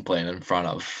awesome playing in front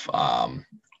of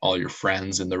all your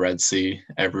friends in the Red Sea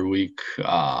every week.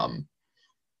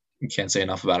 You can't say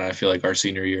enough about it. I feel like our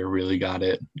senior year really got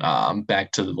it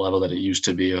back to the level that it used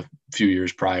to be a few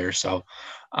years prior. So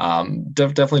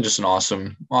definitely just an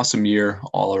awesome year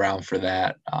all around for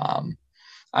that.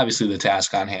 Obviously, the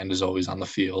task on hand is always on the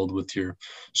field with your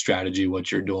strategy,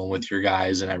 what you're doing with your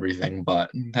guys and everything.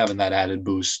 But having that added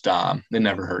boost, it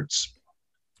never hurts.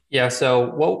 Yeah. So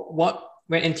what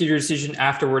went into your decision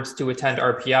afterwards to attend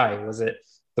RPI? Was it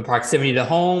the proximity to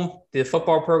home, the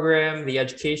football program, the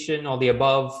education, all the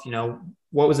above?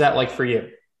 What was that like for you?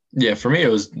 Yeah, for me,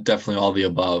 it was definitely all the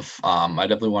above. I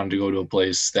definitely wanted to go to a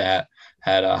place that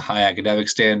had a high academic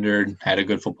standard, had a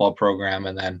good football program,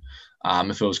 and then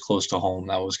if it was close to home,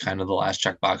 that was kind of the last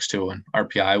checkbox too. And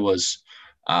RPI was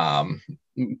kind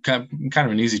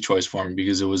of an easy choice for me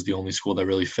because it was the only school that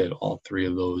really fit all three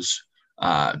of those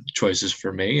choices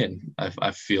for me. And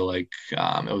I feel like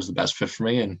it was the best fit for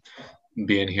me. And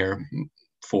being here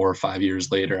 4 or 5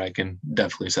 years later, I can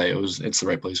definitely say it's the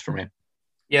right place for me.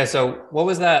 Yeah. So what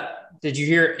was that? Did you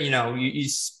hear, you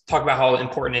talk about how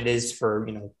important it is for,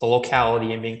 the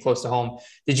locality and being close to home.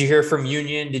 Did you hear from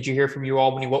Union? Did you hear from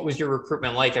Albany? What was your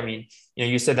recruitment like? I mean,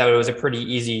 you said that it was a pretty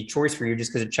easy choice for you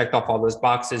just because it checked off all those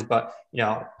boxes, but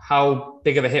how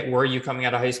big of a hit were you coming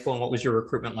out of high school and what was your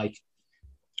recruitment like?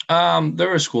 There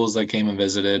were schools that came and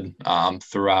visited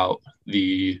throughout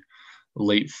the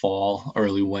late fall,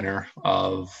 early winter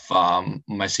of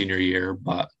my senior year,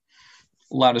 but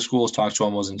a lot of schools talked to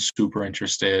them, wasn't super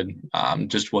interested,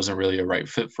 just wasn't really a right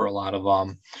fit for a lot of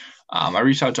them. I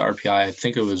reached out to RPI, I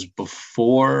think it was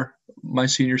before my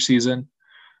senior season,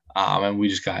 And we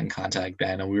just got in contact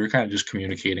then, and we were kind of just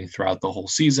communicating throughout the whole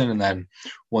season. And then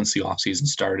once the off season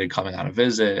started, coming on a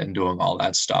visit and doing all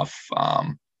that stuff.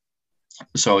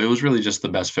 So it was really just the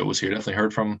best fit was here. Definitely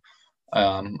heard from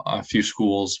a few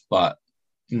schools, but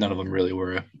none of them really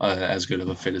were as good of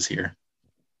a fit as here.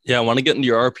 Yeah, I want to get into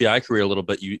your RPI career a little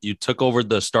bit. You took over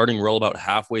the starting role about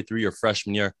halfway through your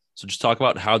freshman year. So just talk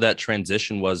about how that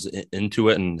transition was into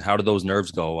it and how did those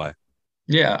nerves go away?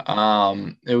 Yeah,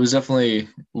 it was definitely a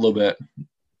little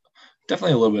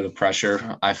bit of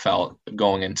pressure I felt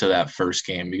going into that first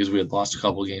game because we had lost a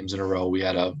couple games in a row. We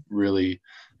had a really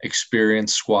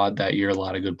experienced squad that year, a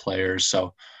lot of good players.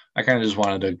 So I kind of just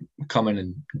wanted to come in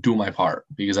and do my part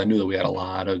because I knew that we had a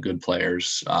lot of good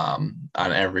players on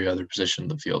every other position in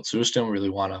the field. So just didn't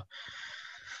want to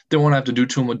have to do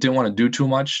too much. Didn't want to do too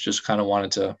much. Just kind of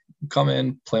wanted to come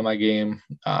in, play my game,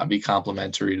 be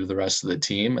complimentary to the rest of the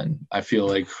team. And I feel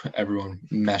like everyone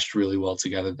meshed really well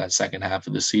together that second half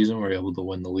of the season. We were able to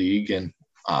win the league and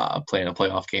play in a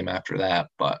playoff game after that.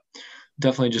 But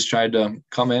definitely just tried to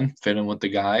come in, fit in with the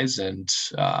guys, and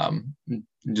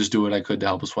just do what I could to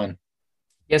help us win.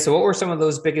 Yeah. So what were some of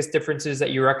those biggest differences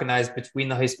that you recognized between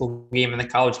the high school game and the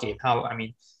college game?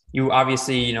 You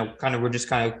obviously, were just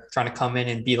kind of trying to come in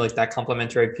and be like that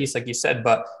complimentary piece, like you said,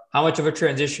 but how much of a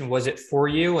transition was it for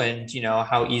you? And,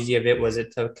 how easy of it was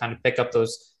it to kind of pick up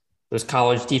those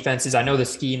college defenses? I know the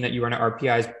scheme that you run at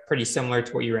RPI is pretty similar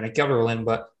to what you ran at Guilderland,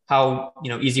 but how,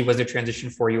 easy was the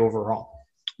transition for you overall?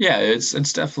 Yeah, it's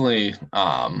definitely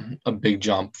a big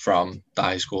jump from the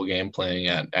high school game playing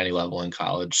at any level in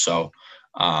college. So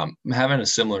having a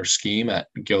similar scheme at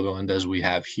Guilderland as we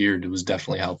have here, it was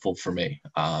definitely helpful for me.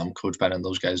 Coach Ben and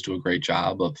those guys do a great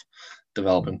job of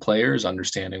developing players,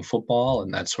 understanding football,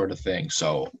 and that sort of thing.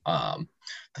 So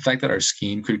the fact that our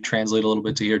scheme could translate a little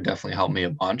bit to here definitely helped me a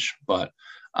bunch. But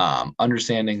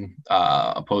understanding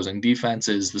opposing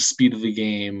defenses, the speed of the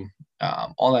game,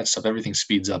 all that stuff, everything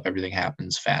speeds up, everything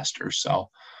happens faster. So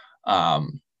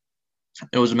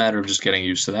it was a matter of just getting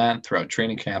used to that throughout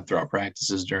training camp, throughout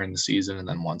practices during the season. And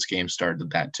then once games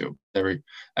started, that too.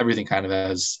 Everything kind of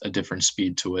has a different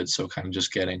speed to it. So kind of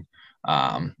just getting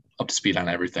up to speed on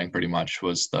everything pretty much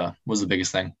was the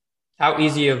biggest thing. How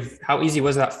easy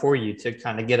was that for you to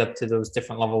kind of get up to those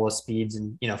different level of speeds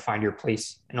and, find your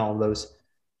place in all of those?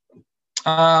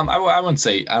 I wouldn't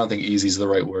say, I don't think easy is the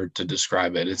right word to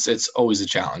describe it. It's always a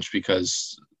challenge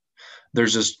because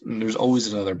there's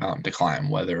always another mountain to climb,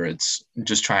 whether it's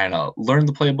just trying to learn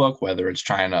the playbook, whether it's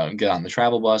trying to get on the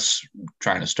travel bus,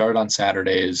 trying to start on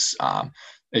Saturdays.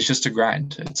 It's just a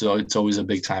grind. It's always a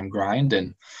big time grind,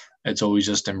 and it's always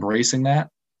just embracing that,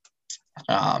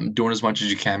 doing as much as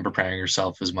you can, preparing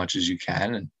yourself as much as you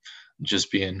can, and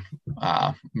just being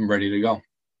ready to go.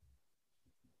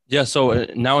 Yeah. So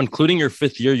now, including your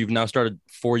fifth year, you've now started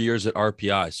 4 years at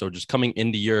RPI. So just coming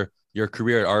into your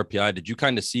career at RPI, did you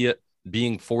kind of see it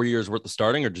being 4 years worth of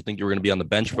starting, or did you think you were going to be on the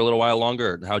bench for a little while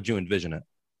longer? Or how'd you envision it?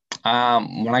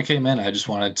 When I came in, I just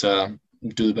wanted to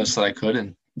do the best that I could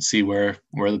and see where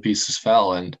the pieces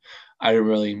fell. And I didn't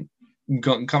really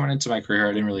coming into my career,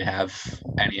 I didn't really have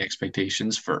any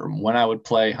expectations for when I would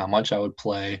play, how much I would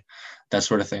play, that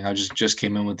sort of thing. I just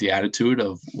came in with the attitude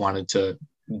of wanted to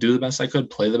do the best I could,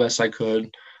 play the best I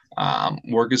could,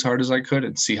 work as hard as I could,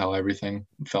 and see how everything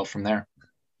felt from there.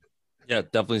 Yeah,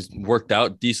 definitely worked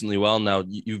out decently well. Now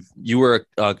you were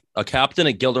a captain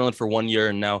at Guilderland for 1 year,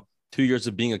 and now 2 years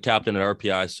of being a captain at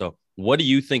RPI. So what do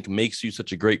you think makes you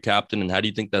such a great captain, and how do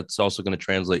you think that's also going to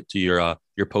translate to your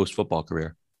post football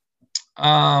career?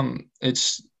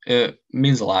 It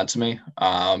means a lot to me.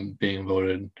 Being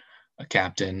voted a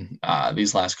captain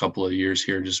these last couple of years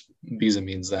here, just because it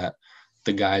means that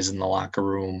the guys in the locker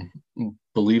room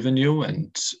believe in you.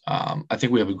 And I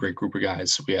think we have a great group of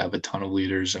guys. We have a ton of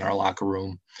leaders in our locker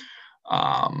room.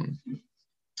 And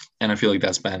I feel like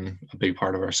that's been a big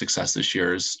part of our success this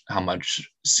year is how much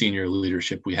senior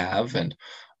leadership we have, and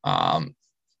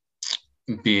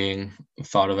being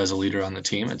thought of as a leader on the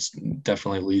team. It's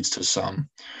definitely leads to some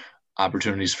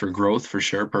opportunities for growth for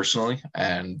sure, personally.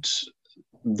 And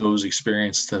those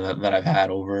experiences that I've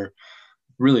had over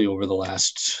the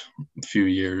last few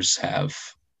years have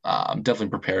definitely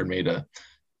prepared me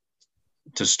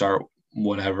to start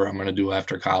whatever I'm going to do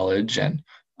after college. And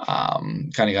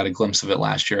kind of got a glimpse of it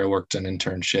last year. I worked an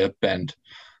internship, and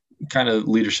kind of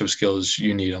leadership skills,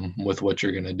 you need them with what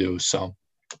you're going to do. So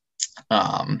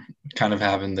kind of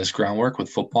having this groundwork with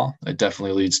football, it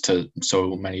definitely leads to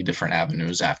so many different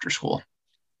avenues after school.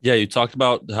 Yeah, you talked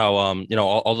about how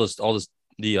all this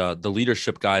the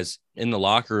leadership guys in the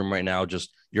locker room right now.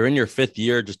 Just you're in your fifth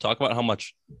year. Just talk about how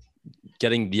much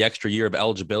getting the extra year of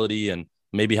eligibility and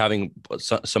maybe having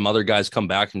some other guys come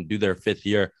back and do their fifth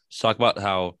year. Just talk about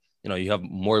how, you have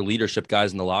more leadership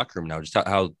guys in the locker room now, just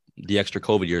how the extra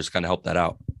COVID years kind of helped that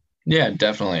out. Yeah,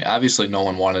 definitely. Obviously, no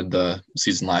one wanted the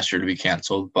season last year to be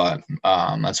canceled, but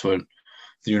that's what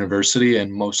the university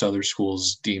and most other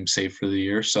schools deemed safe for the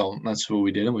year. So that's what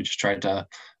we did, and we just tried to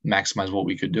maximize what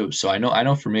we could do. So I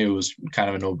know for me, it was kind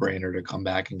of a no-brainer to come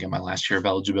back and get my last year of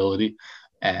eligibility.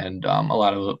 And a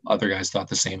lot of other guys thought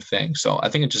the same thing. So I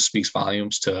think it just speaks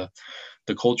volumes to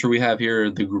the culture we have here,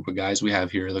 the group of guys we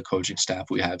have here, the coaching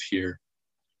staff we have here,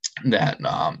 that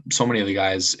so many of the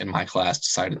guys in my class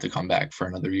decided to come back for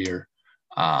another year,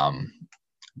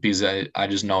 because I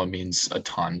just know it means a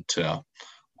ton to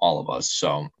all of us.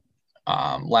 So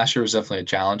last year was definitely a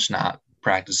challenge, not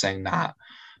practicing, not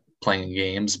playing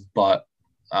games, but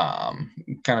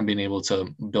kind of being able to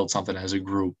build something as a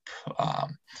group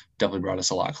definitely brought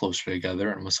us a lot closer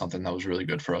together, and was something that was really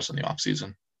good for us in the off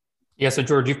season. Yeah, so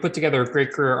George, you've put together a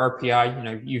great career at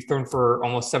RPI. You've thrown for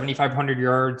almost 7,500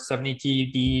 yards, 70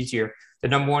 TDs. You're the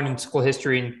number one in school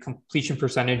history in completion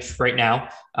percentage right now.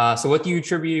 So what do you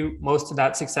attribute most of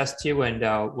that success to? And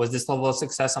was this level of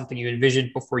success something you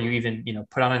envisioned before you even,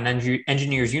 put on an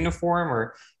engineer's uniform,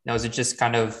 or is it just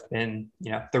kind of been,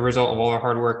 the result of all the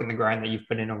hard work and the grind that you've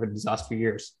put in over these last few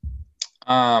years?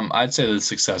 I'd say the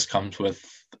success comes with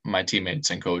my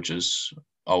teammates and coaches.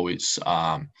 Always.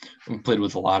 We played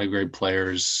with a lot of great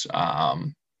players, a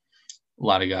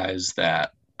lot of guys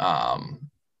that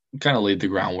kind of laid the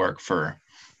groundwork for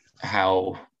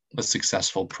how a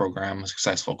successful program, a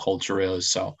successful culture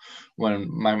is. So when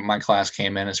my class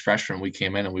came in as freshmen, we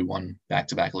came in and we won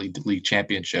back-to-back league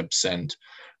championships. And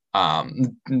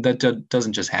that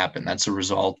doesn't just happen. That's a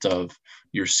result of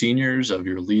your seniors, of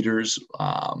your leaders,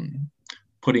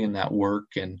 putting in that work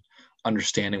and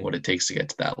understanding what it takes to get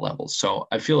to that level. So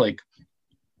I feel like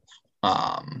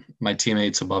my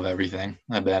teammates above everything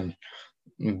have been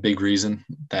a big reason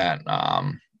that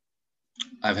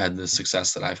I've had the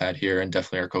success that I've had here, and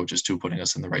definitely our coaches too, putting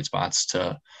us in the right spots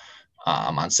to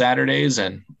on Saturdays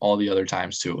and all the other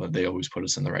times too. They always put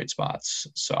us in the right spots.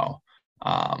 So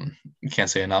can't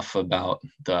say enough about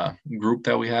the group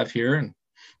that we have here, and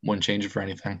wouldn't change it for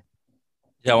anything.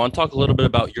 Yeah, I want to talk a little bit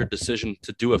about your decision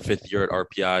to do a fifth year at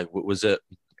RPI. Was it,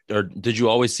 or did you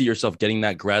always see yourself getting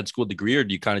that grad school degree, or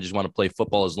do you kind of just want to play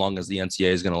football as long as the NCAA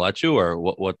is going to let you, or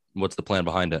what's the plan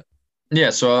behind it?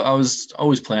 Yeah, so I was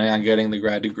always planning on getting the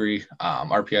grad degree.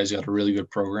 RPI's got a really good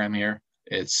program here.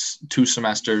 It's 2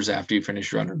 semesters after you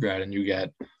finish your undergrad and you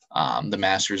get the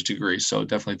master's degree. So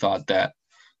definitely thought that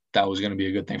was going to be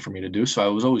a good thing for me to do. So I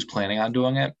was always planning on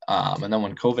doing it. And then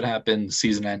when COVID happened, the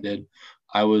season ended,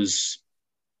 I was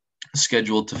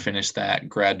scheduled to finish that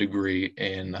grad degree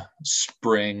in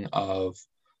spring of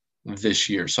this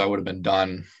year. So I would have been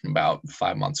done about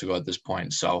 5 months ago at this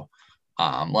point. So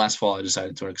last fall, I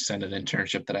decided to extend an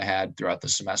internship that I had throughout the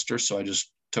semester. So I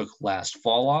just took last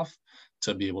fall off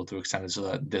to be able to extend it so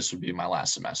that this would be my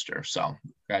last semester. So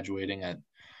graduating at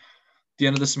the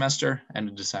end of the semester, end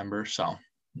of December. So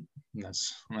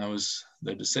that was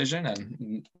the decision,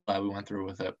 and glad we went through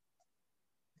with it.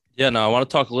 Yeah, no, I want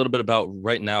to talk a little bit about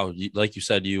right now. Like you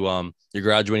said, you're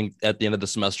graduating at the end of the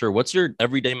semester. What's your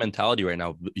everyday mentality right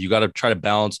now? You got to try to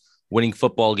balance winning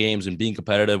football games and being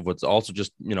competitive with also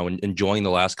just, enjoying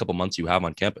the last couple months you have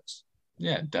on campus.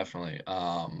 Yeah, definitely.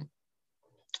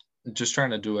 Just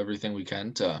trying to do everything we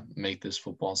can to make this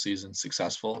football season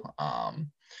successful.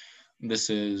 This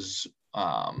is,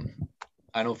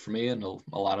 I know for me and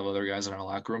a lot of other guys in our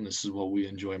locker room, this is what we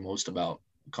enjoy most about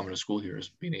coming to school here,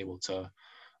 is being able to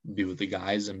be with the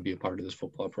guys and be a part of this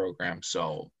football program.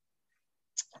 So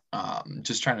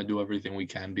just trying to do everything we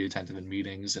can, be attentive in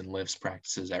meetings and lifts,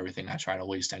 practices, everything, not trying to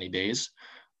waste any days.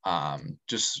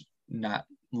 Just not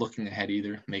looking ahead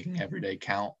either, making every day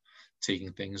count,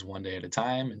 taking things one day at a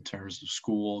time in terms of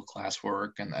school,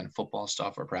 classwork, and then football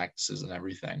stuff or practices and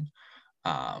everything.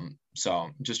 So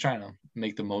just trying to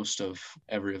make the most of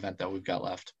every event that we've got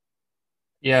left.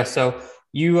 Yeah. So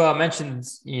you mentioned,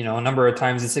 a number of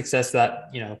times the success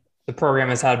that, the program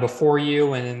has had before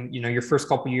you, and, your first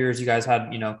couple of years, you guys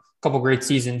had, a couple of great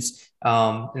seasons.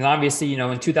 And obviously,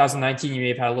 in 2019, you may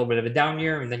have had a little bit of a down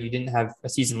year, and then you didn't have a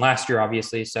season last year,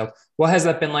 obviously. So what has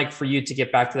that been like for you to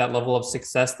get back to that level of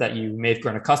success that you may have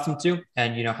grown accustomed to?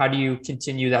 And, how do you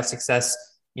continue that success,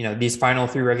 these final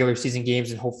 3 regular season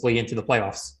games and hopefully into the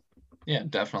playoffs? Yeah,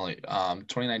 definitely.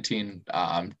 2019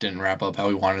 didn't wrap up how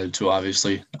we wanted it to,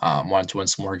 obviously. Wanted to win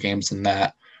some more games than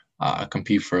that,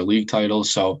 compete for a league title.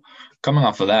 So coming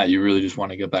off of that, you really just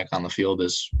want to get back on the field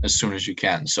as soon as you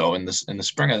can. So in the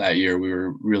spring of that year, we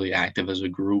were really active as a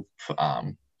group,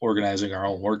 organizing our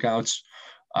own workouts,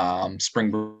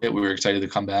 spring break, we were excited to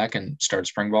come back and start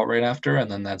spring ball right after. And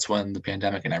then that's when the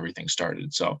pandemic and everything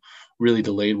started. So really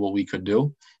delayed what we could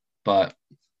do, but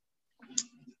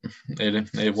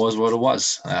it was what it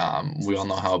was. We all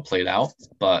know how it played out,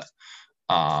 but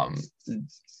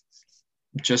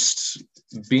just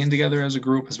being together as a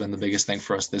group has been the biggest thing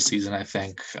for us this season, I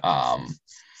think.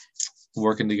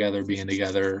 Working together, being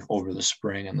together over the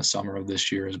spring and the summer of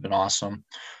this year has been awesome.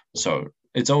 So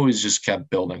it's always just kept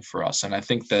building for us. And I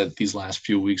think that these last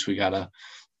few weeks, we got to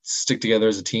stick together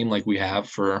as a team like we have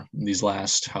for these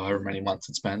last however many months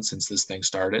it's been since this thing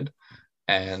started.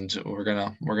 And we're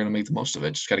gonna make the most of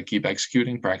it. Just got to keep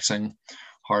executing, practicing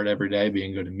hard every day,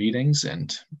 being good in meetings,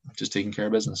 and just taking care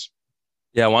of business.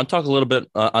 Yeah, I want to talk a little bit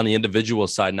on the individual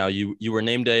side now. You were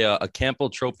named a Campbell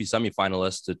Trophy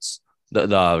semifinalist. It's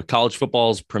the college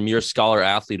football's premier scholar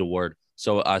athlete award.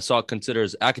 So I saw it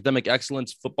considers academic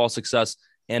excellence, football success,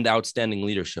 and outstanding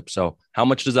leadership. So how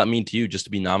much does that mean to you just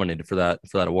to be nominated for that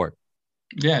award?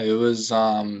 Yeah, it was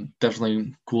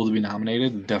definitely cool to be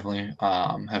nominated. Definitely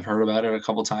have heard about it a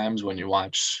couple times when you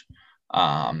watch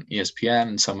ESPN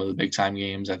and some of the big time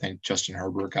games. I think Justin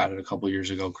Herbert got it a couple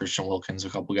years ago, Christian Wilkins, a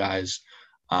couple guys.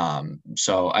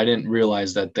 So I didn't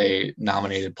realize that they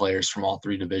nominated players from all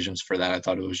three divisions for that. I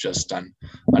thought it was just an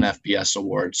FBS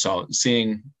award. So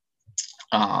seeing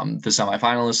the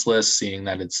semifinalist list, seeing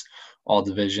that it's all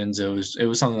divisions, it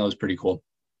was something that was pretty cool.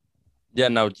 Yeah.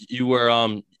 Now you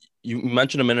were you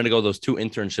mentioned a minute ago those two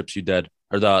internships you did,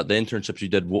 or the internships you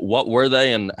did. What were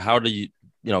they, and how do you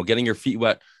getting your feet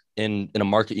wet in a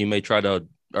market you may try to,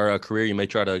 or a career you may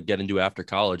try to get into after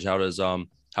college? How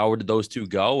did those two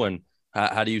go, and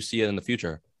how do you see it in the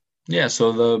future? Yeah,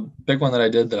 so the big one that I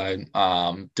did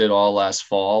did all last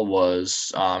fall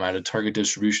was at a Target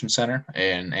distribution center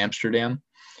in Amsterdam.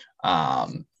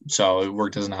 So I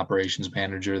worked as an operations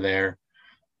manager there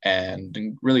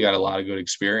and really got a lot of good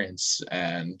experience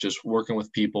and just working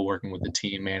with people, working with the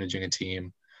team, managing a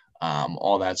team,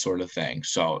 all that sort of thing.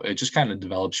 So it just kind of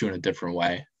develops you in a different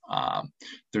way.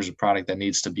 There's a product that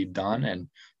needs to be done, and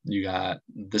you got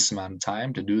this amount of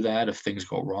time to do that. If things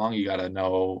go wrong, you got to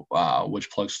know which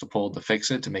plugs to pull to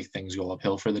fix it, to make things go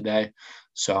uphill for the day.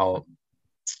 So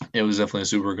it was definitely a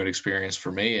super good experience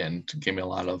for me and gave me a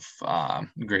lot of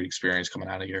great experience coming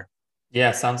out of here.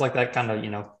 Yeah, sounds like that kind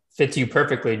of, fits you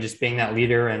perfectly, just being that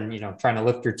leader and, trying to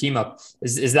lift your team up.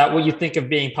 Is that what you think of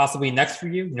being possibly next for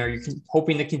you? You're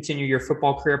hoping to continue your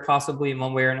football career possibly in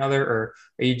one way or another, or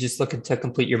are you just looking to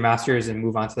complete your master's and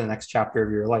move on to the next chapter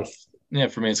of your life? Yeah,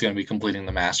 for me, it's going to be completing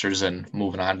the master's and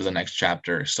moving on to the next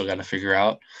chapter. Still got to figure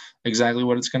out exactly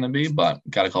what it's going to be, but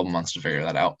got a couple months to figure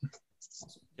that out.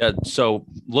 Yeah. So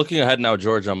looking ahead now,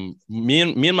 George, me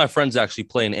and my friends actually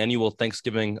play an annual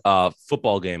Thanksgiving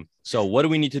football game. So what do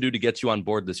we need to do to get you on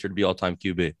board this year to be all-time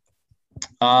QB?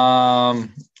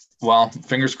 Well,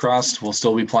 fingers crossed we'll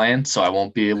still be playing, so I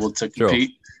won't be able to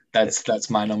compete. True. That's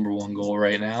my number one goal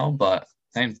right now. But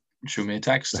hey, shoot me a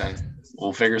text and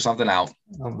we'll figure something out.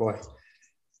 Oh boy.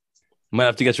 Might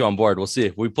have to get you on board. We'll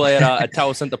see. We play at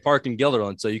Tower Center Park in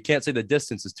Guilderland, so you can't say the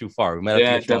distance is too far. We might have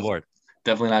to get you on board.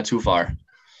 Definitely not too far.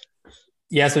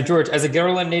 Yeah. So George, as a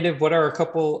Guilderland native, what are a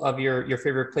couple of your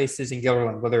favorite places in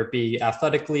Guilderland, whether it be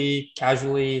athletically,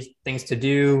 casually, things to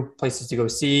do, places to go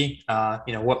see,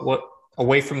 what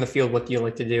away from the field, what do you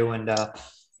like to do? And,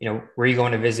 where are you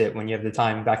going to visit when you have the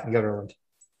time back in Guilderland?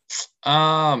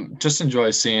 Just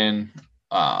enjoy seeing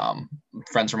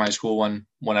friends from high school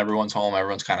when everyone's home.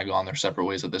 Everyone's kind of gone their separate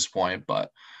ways at this point, but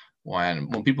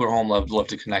when people are home, love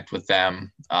to connect with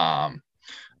them.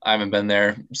 I haven't been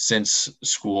there since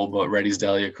school, but Reddy's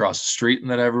Deli across the street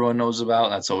that everyone knows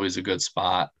about. That's always a good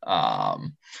spot.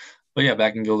 But yeah,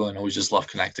 back in Guilderland, I always just love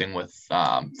connecting with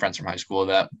friends from high school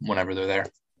that whenever they're there.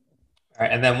 All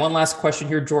right. And then one last question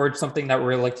here, George, something that we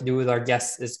really like to do with our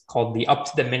guests is called the up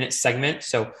to the minute segment.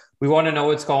 So we want to know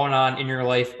what's going on in your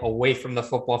life away from the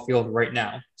football field right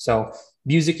now. So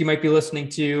music you might be listening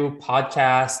to,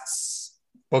 podcasts,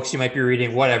 books you might be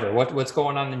reading, whatever. What's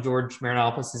going on in George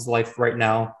Marinopoulos' life right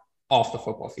now off the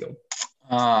football field?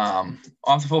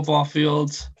 Off the football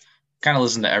field, kind of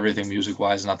listen to everything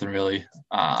music-wise. Nothing really,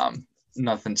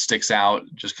 nothing sticks out.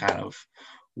 Just kind of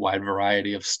wide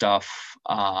variety of stuff.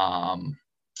 Gonna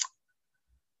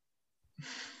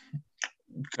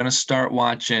start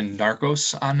watching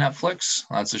Narcos on Netflix.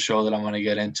 That's a show that I'm gonna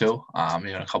get into.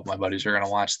 A couple of my buddies are gonna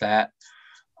watch that.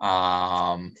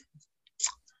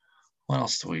 What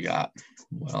else do we got?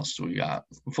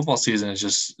 Football season is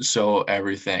just so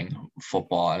everything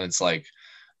football. And it's like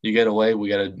you get away, we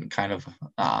get a kind of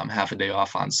half a day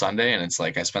off on Sunday. And it's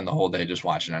like I spend the whole day just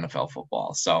watching NFL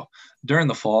football. So during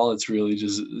the fall, it's really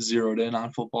just zeroed in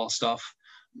on football stuff.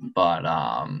 but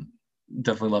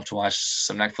definitely love to watch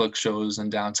some Netflix shows in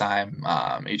downtime,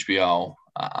 HBO,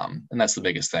 and that's the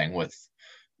biggest thing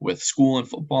with school and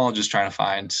football, just trying to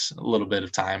find a little bit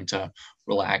of time to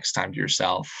relax, time to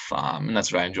yourself, and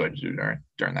that's what I enjoy to do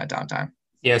during that downtime.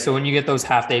 Yeah. So when you get those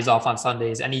half days off on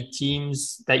Sundays, any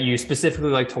teams that you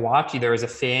specifically like to watch, either as a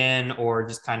fan or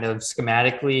just kind of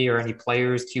schematically, or any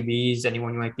players, QBs,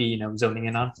 anyone you might be, zoning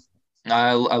in on?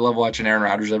 I love watching Aaron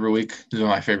Rodgers every week. He's been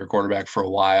my favorite quarterback for a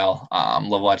while.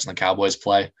 Love watching the Cowboys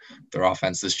play. Their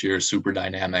offense this year is super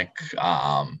dynamic.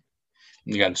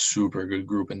 You got a super good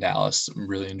group in Dallas.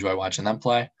 Really enjoy watching them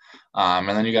play. And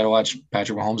then you got to watch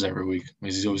Patrick Mahomes every week.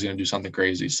 He's always going to do something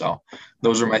crazy. So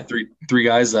those are my three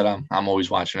guys that I'm always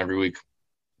watching every week.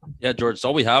 Yeah, George, that's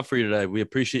all we have for you today. We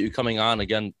appreciate you coming on.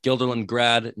 Again, Guilderland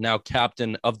grad, now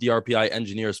captain of the RPI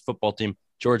Engineers football team,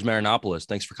 George Marinopoulos.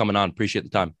 Thanks for coming on. Appreciate the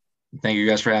time. Thank you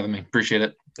guys for having me. Appreciate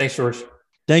it. Thanks, George.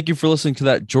 Thank you for listening to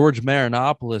that George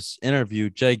Marinopoulos interview.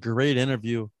 Jay, great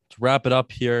interview. To wrap it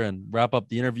up here and wrap up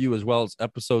the interview as well as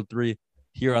episode 3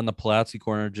 here on the Palatsky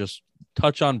Corner, just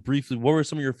touch on briefly, what were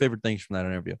some of your favorite things from that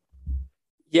interview?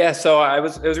 Yeah, so it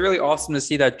was really awesome to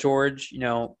see that George,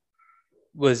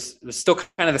 was still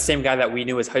kind of the same guy that we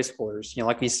knew as high schoolers.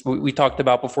 Like we talked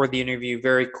about before the interview,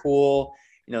 very cool,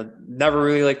 never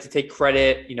really liked to take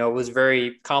credit, was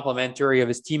very complimentary of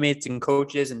his teammates and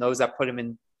coaches and those that put him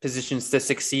in positions to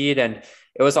succeed. And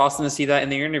it was awesome to see that in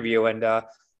the interview. And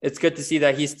it's good to see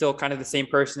that he's still kind of the same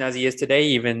person as he is today,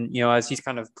 even, as he's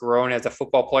kind of grown as a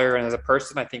football player and as a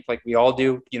person. I think like we all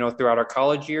do, throughout our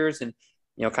college years and,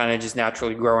 kind of just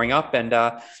naturally growing up. And,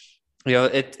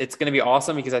 it's going to be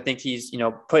awesome because I think he's,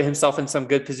 put himself in some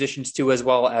good positions too, as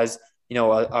well as,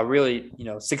 a really,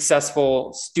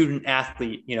 successful student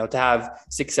athlete, to have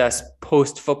success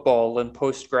post football and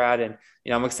post grad. And,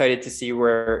 I'm excited to see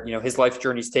where, his life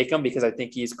journeys take him, because I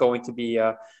think he's going to be,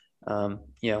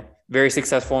 very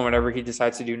successful in whatever he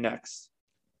decides to do next.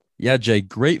 Yeah, Jay,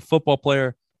 great football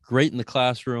player, great in the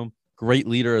classroom, great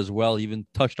leader as well. He even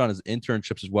touched on his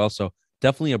internships as well. So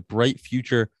definitely a bright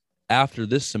future after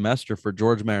this semester for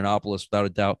George Marinopoulos, without a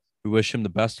doubt. We wish him the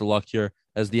best of luck here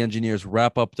as the Engineers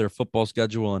wrap up their football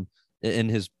schedule and in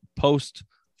his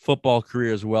post-football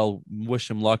career as well. Wish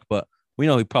him luck, but we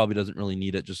know he probably doesn't really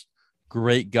need it. Just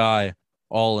great guy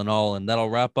all in all. And that'll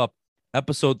wrap up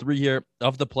episode 3 here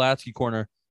of the Palatsky Corner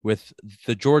with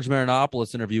the George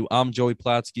Marinopoulos interview. I'm Joey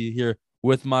Palatsky here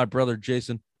with my brother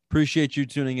Jason. Appreciate you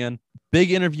tuning in.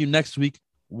 Big interview next week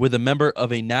with a member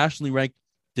of a nationally ranked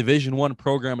Division I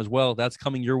program as well. That's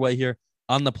coming your way here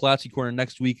on the Palatsky Corner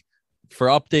next week. For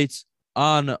updates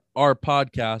on our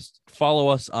podcast, follow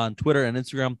us on Twitter and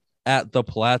Instagram at the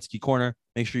Palatsky Corner.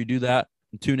 Make sure you do that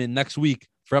and tune in next week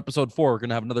for episode 4. We're going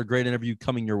to have another great interview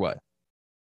coming your way.